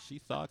 Yeah. She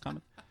saw it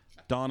coming.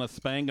 Donna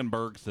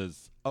Spangenberg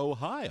says, "Oh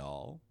hi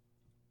all."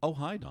 Oh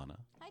hi Donna.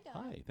 Hi,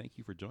 Donna. Hi. Thank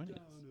you for joining us.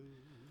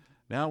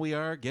 Now we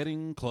are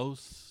getting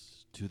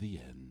close to the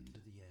end.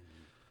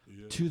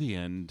 To the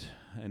end,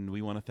 and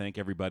we want to thank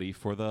everybody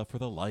for the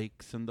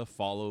likes and the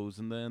follows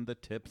and the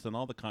tips and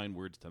all the kind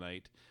words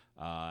tonight.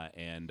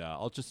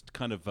 I'll just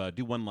kind of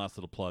do one last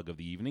little plug of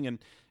the evening. And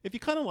if you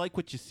kind of like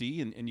what you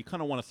see and you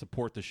kind of want to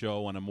support the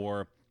show on a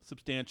more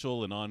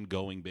substantial and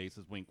ongoing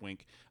basis, wink,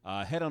 wink,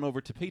 head on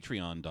over to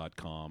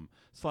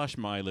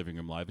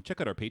patreon.com/MyLivingRoomLive and check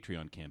out our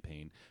Patreon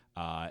campaign.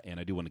 And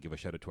I do want to give a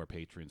shout out to our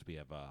patrons. We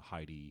have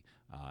Heidi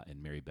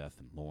and Mary Beth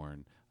and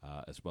Lauren,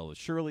 as well as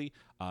Shirley.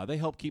 They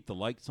help keep the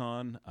lights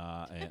on.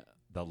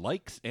 The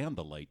likes and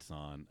the lights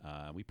on.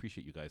 We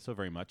appreciate you guys so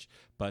very much.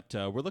 But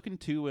we're looking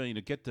to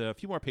get a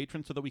few more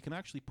patrons so that we can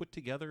actually put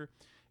together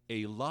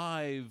a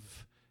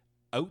live,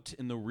 out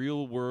in the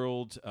real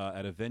world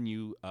at a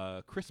venue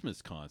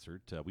Christmas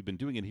concert. We've been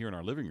doing it here in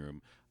our living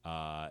room,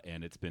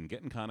 and it's been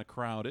getting kind of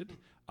crowded,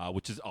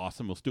 which is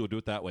awesome. We'll still do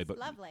it that way. But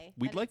lovely,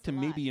 we'd but like it's to a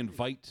lot. maybe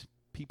invite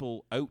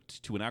people out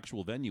to an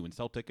actual venue and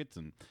sell tickets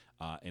and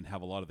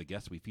have a lot of the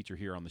guests we feature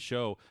here on the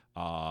show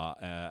for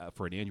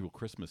an annual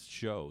Christmas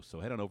show.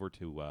 So head on over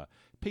to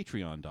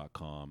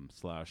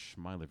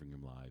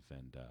patreon.com/MyLivingRoomLive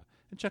and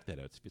check that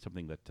out. It's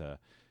something that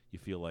you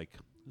feel like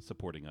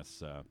supporting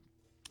us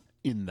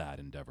in that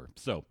endeavor.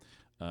 So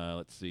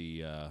let's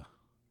see.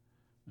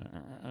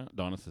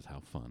 Donna says, "How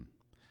fun."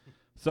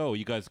 So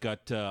you guys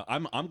got.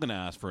 I'm going to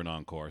ask for an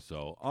encore.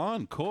 So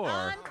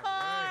encore.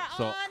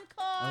 So- Encore.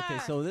 Okay,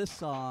 so this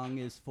song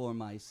is for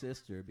my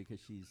sister because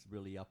she's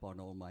really up on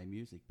all my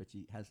music, but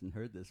she hasn't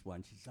heard this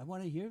one. She says, "I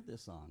want to hear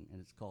this song," and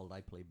it's called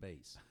 "I Play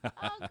Bass." Oh,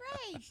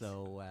 great.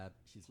 So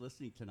she's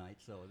listening tonight,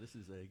 so this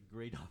is a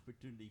great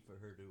opportunity for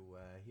her to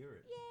hear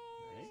it.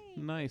 Yay.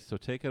 Nice. So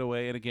take it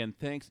away. And again,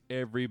 thanks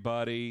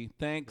everybody.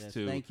 Thanks Yes,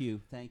 to thank you.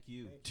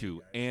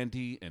 to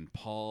Andy and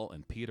Paul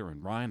and Peter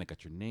and Ryan. I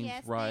got your names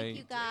Yes, right. thank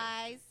you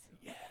guys.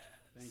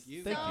 Thank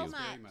you. Thank so you.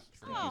 much. Very much.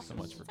 Thank you so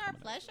much for It's our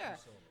coming. pleasure.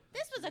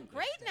 This was a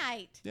great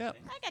night. Yeah.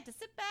 I got to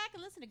sit back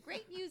and listen to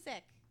great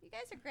music. You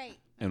guys are great.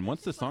 And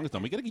once this song is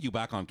done, we got to get you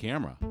back on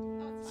camera.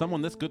 Oh, it's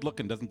Someone this good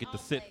looking doesn't get to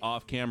sit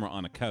Always. off camera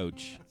on a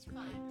couch.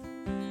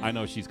 fun. I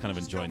know she's kind of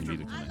enjoying the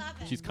music I tonight.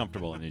 love it. She's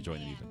comfortable and enjoying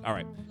the Yeah. music. All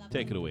right,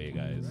 take it away,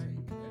 guys.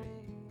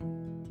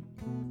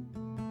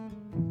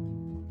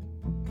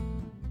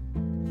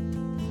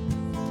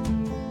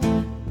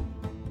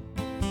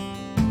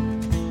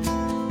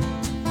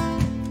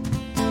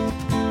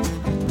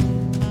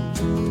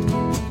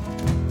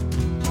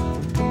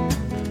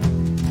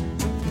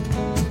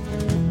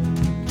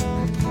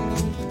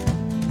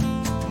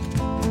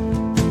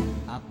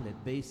 I play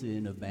bass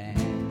in a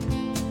band.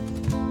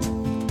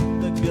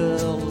 The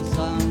girls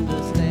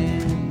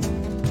understand.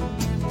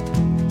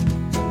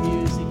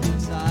 Music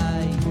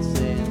excites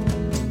them.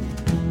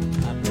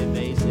 I play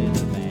bass in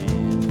a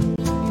band.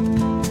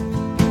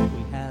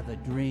 We have a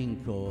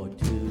drink or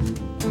two.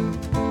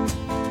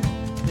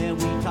 Then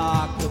we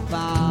talk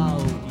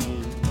about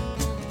you.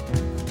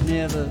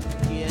 Never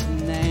get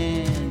an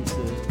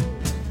answer.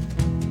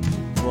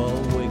 What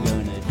we're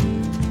gonna do.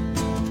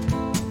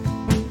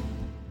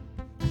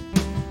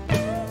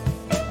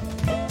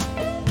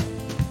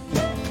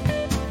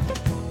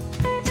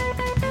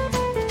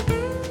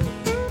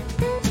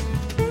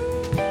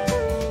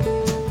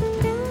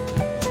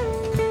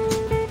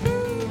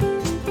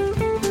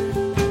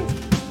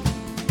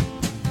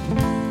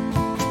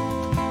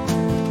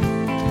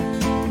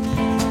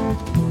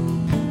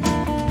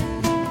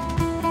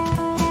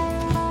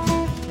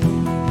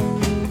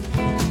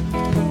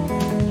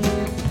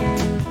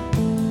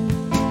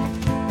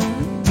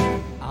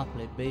 I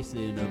play bass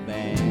in a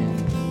band,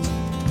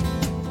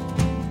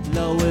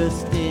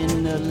 lowest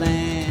in the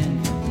land.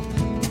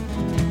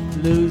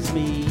 Lose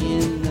me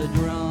in the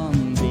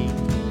drum beat.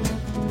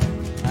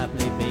 I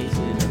play bass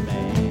in a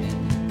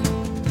band.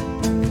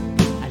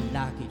 I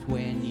like it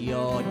when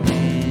you're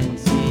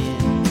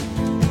dancing.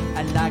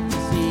 I like to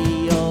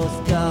see your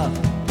stuff.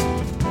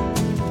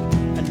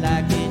 I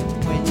like it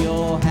when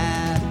you're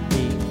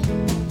happy.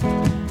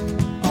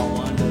 I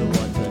wonder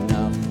what's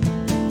enough.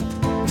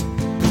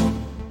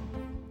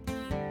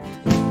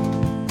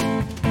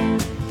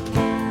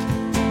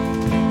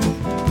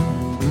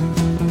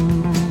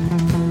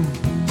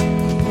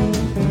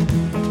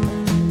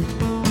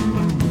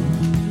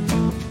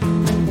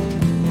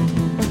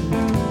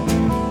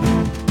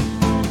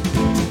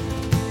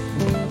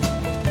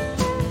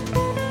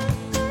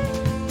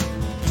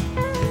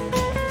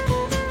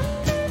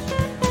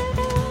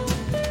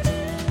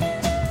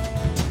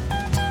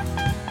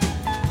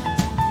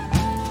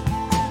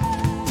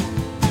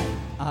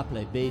 I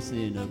play bass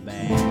in a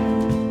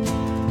band,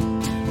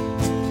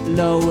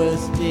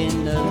 lowest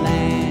in the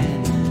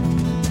land.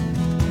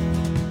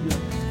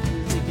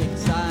 Music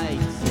excites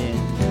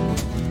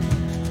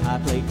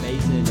played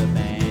bass in a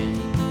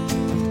band.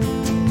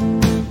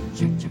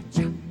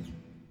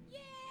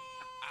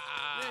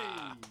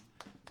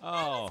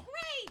 Oh,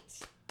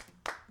 Great.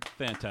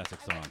 fantastic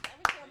song.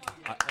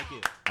 Thank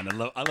you. And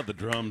I love the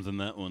drums in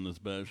that one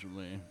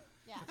especially.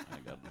 Yeah. I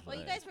got to Well,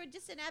 you say. guys were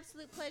just an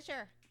absolute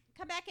pleasure.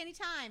 Come back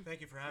anytime.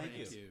 Thank you for having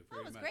us. Oh,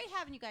 it was great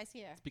having you guys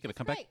here. Speaking of It's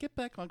come great. back, get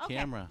back on Okay.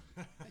 camera.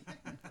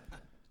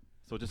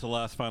 So just a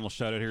last final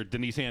shout out here.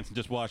 Denise Hansen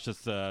just watched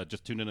us,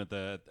 just tuned in at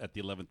the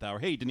 11th hour.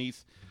 Hey,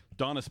 Denise,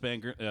 Donna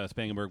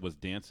Spangenberg was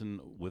dancing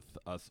with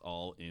us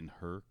all in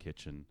her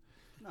kitchen.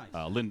 Nice.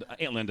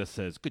 Aunt Linda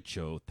says, good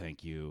show,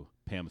 thank you.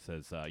 Pam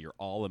says, you're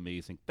all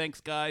amazing.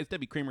 Thanks, guys.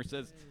 Debbie Kramer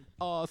says,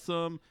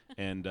 awesome.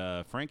 And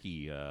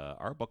Frankie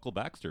Arbuckle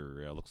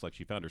Baxter looks like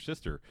she found her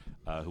sister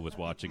who was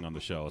watching on the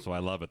show. So I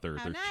love it.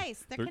 How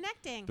nice. They're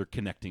connecting. They're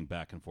connecting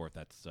back and forth.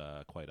 That's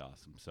quite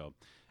awesome. So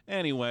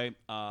anyway,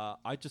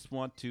 I just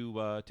want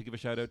to give a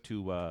shout out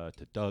to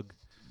Doug,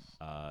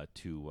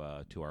 to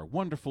our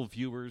wonderful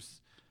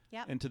viewers,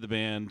 Yep. and to the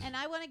band. And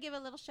I want to give a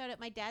little shout out.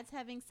 My dad's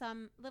having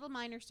some little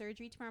minor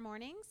surgery tomorrow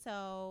morning,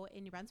 so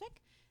in New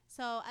Brunswick.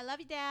 So I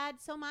love you,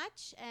 Dad, so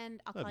much, and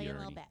I'll Love call you, you in a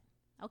little Ernie.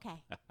 bit.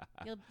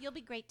 Okay. You'll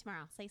be great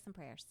tomorrow. Say some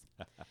prayers.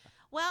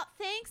 Well,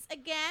 thanks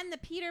again, the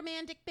Peter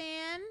Mandic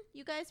Band.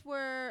 You guys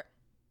were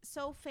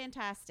so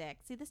fantastic.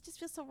 See, this just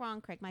feels so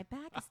wrong, Craig. My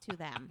back is to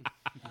them.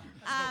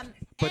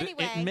 But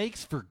anyway, it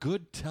makes for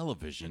good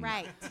television.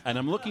 Right. And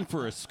I'm looking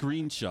for a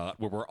screenshot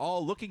where we're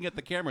all looking at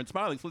the camera and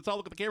smiling. So let's all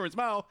look at the camera and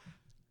smile.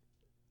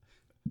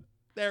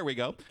 There we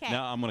go. 'Kay.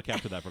 Now I'm going to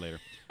capture that for later.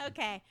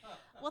 Okay.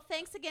 Well,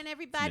 thanks again,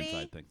 everybody.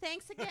 inside thing.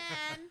 Thanks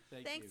again.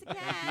 Thanks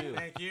again.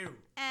 Thank you.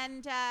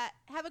 And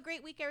have a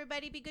great week,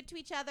 everybody. Be good to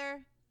each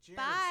other. Cheers.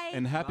 Bye.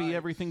 And happy Bye.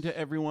 everything to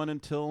everyone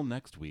until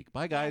next week.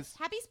 Bye, guys.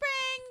 Happy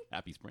spring.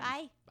 Happy spring.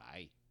 Bye.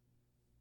 Bye.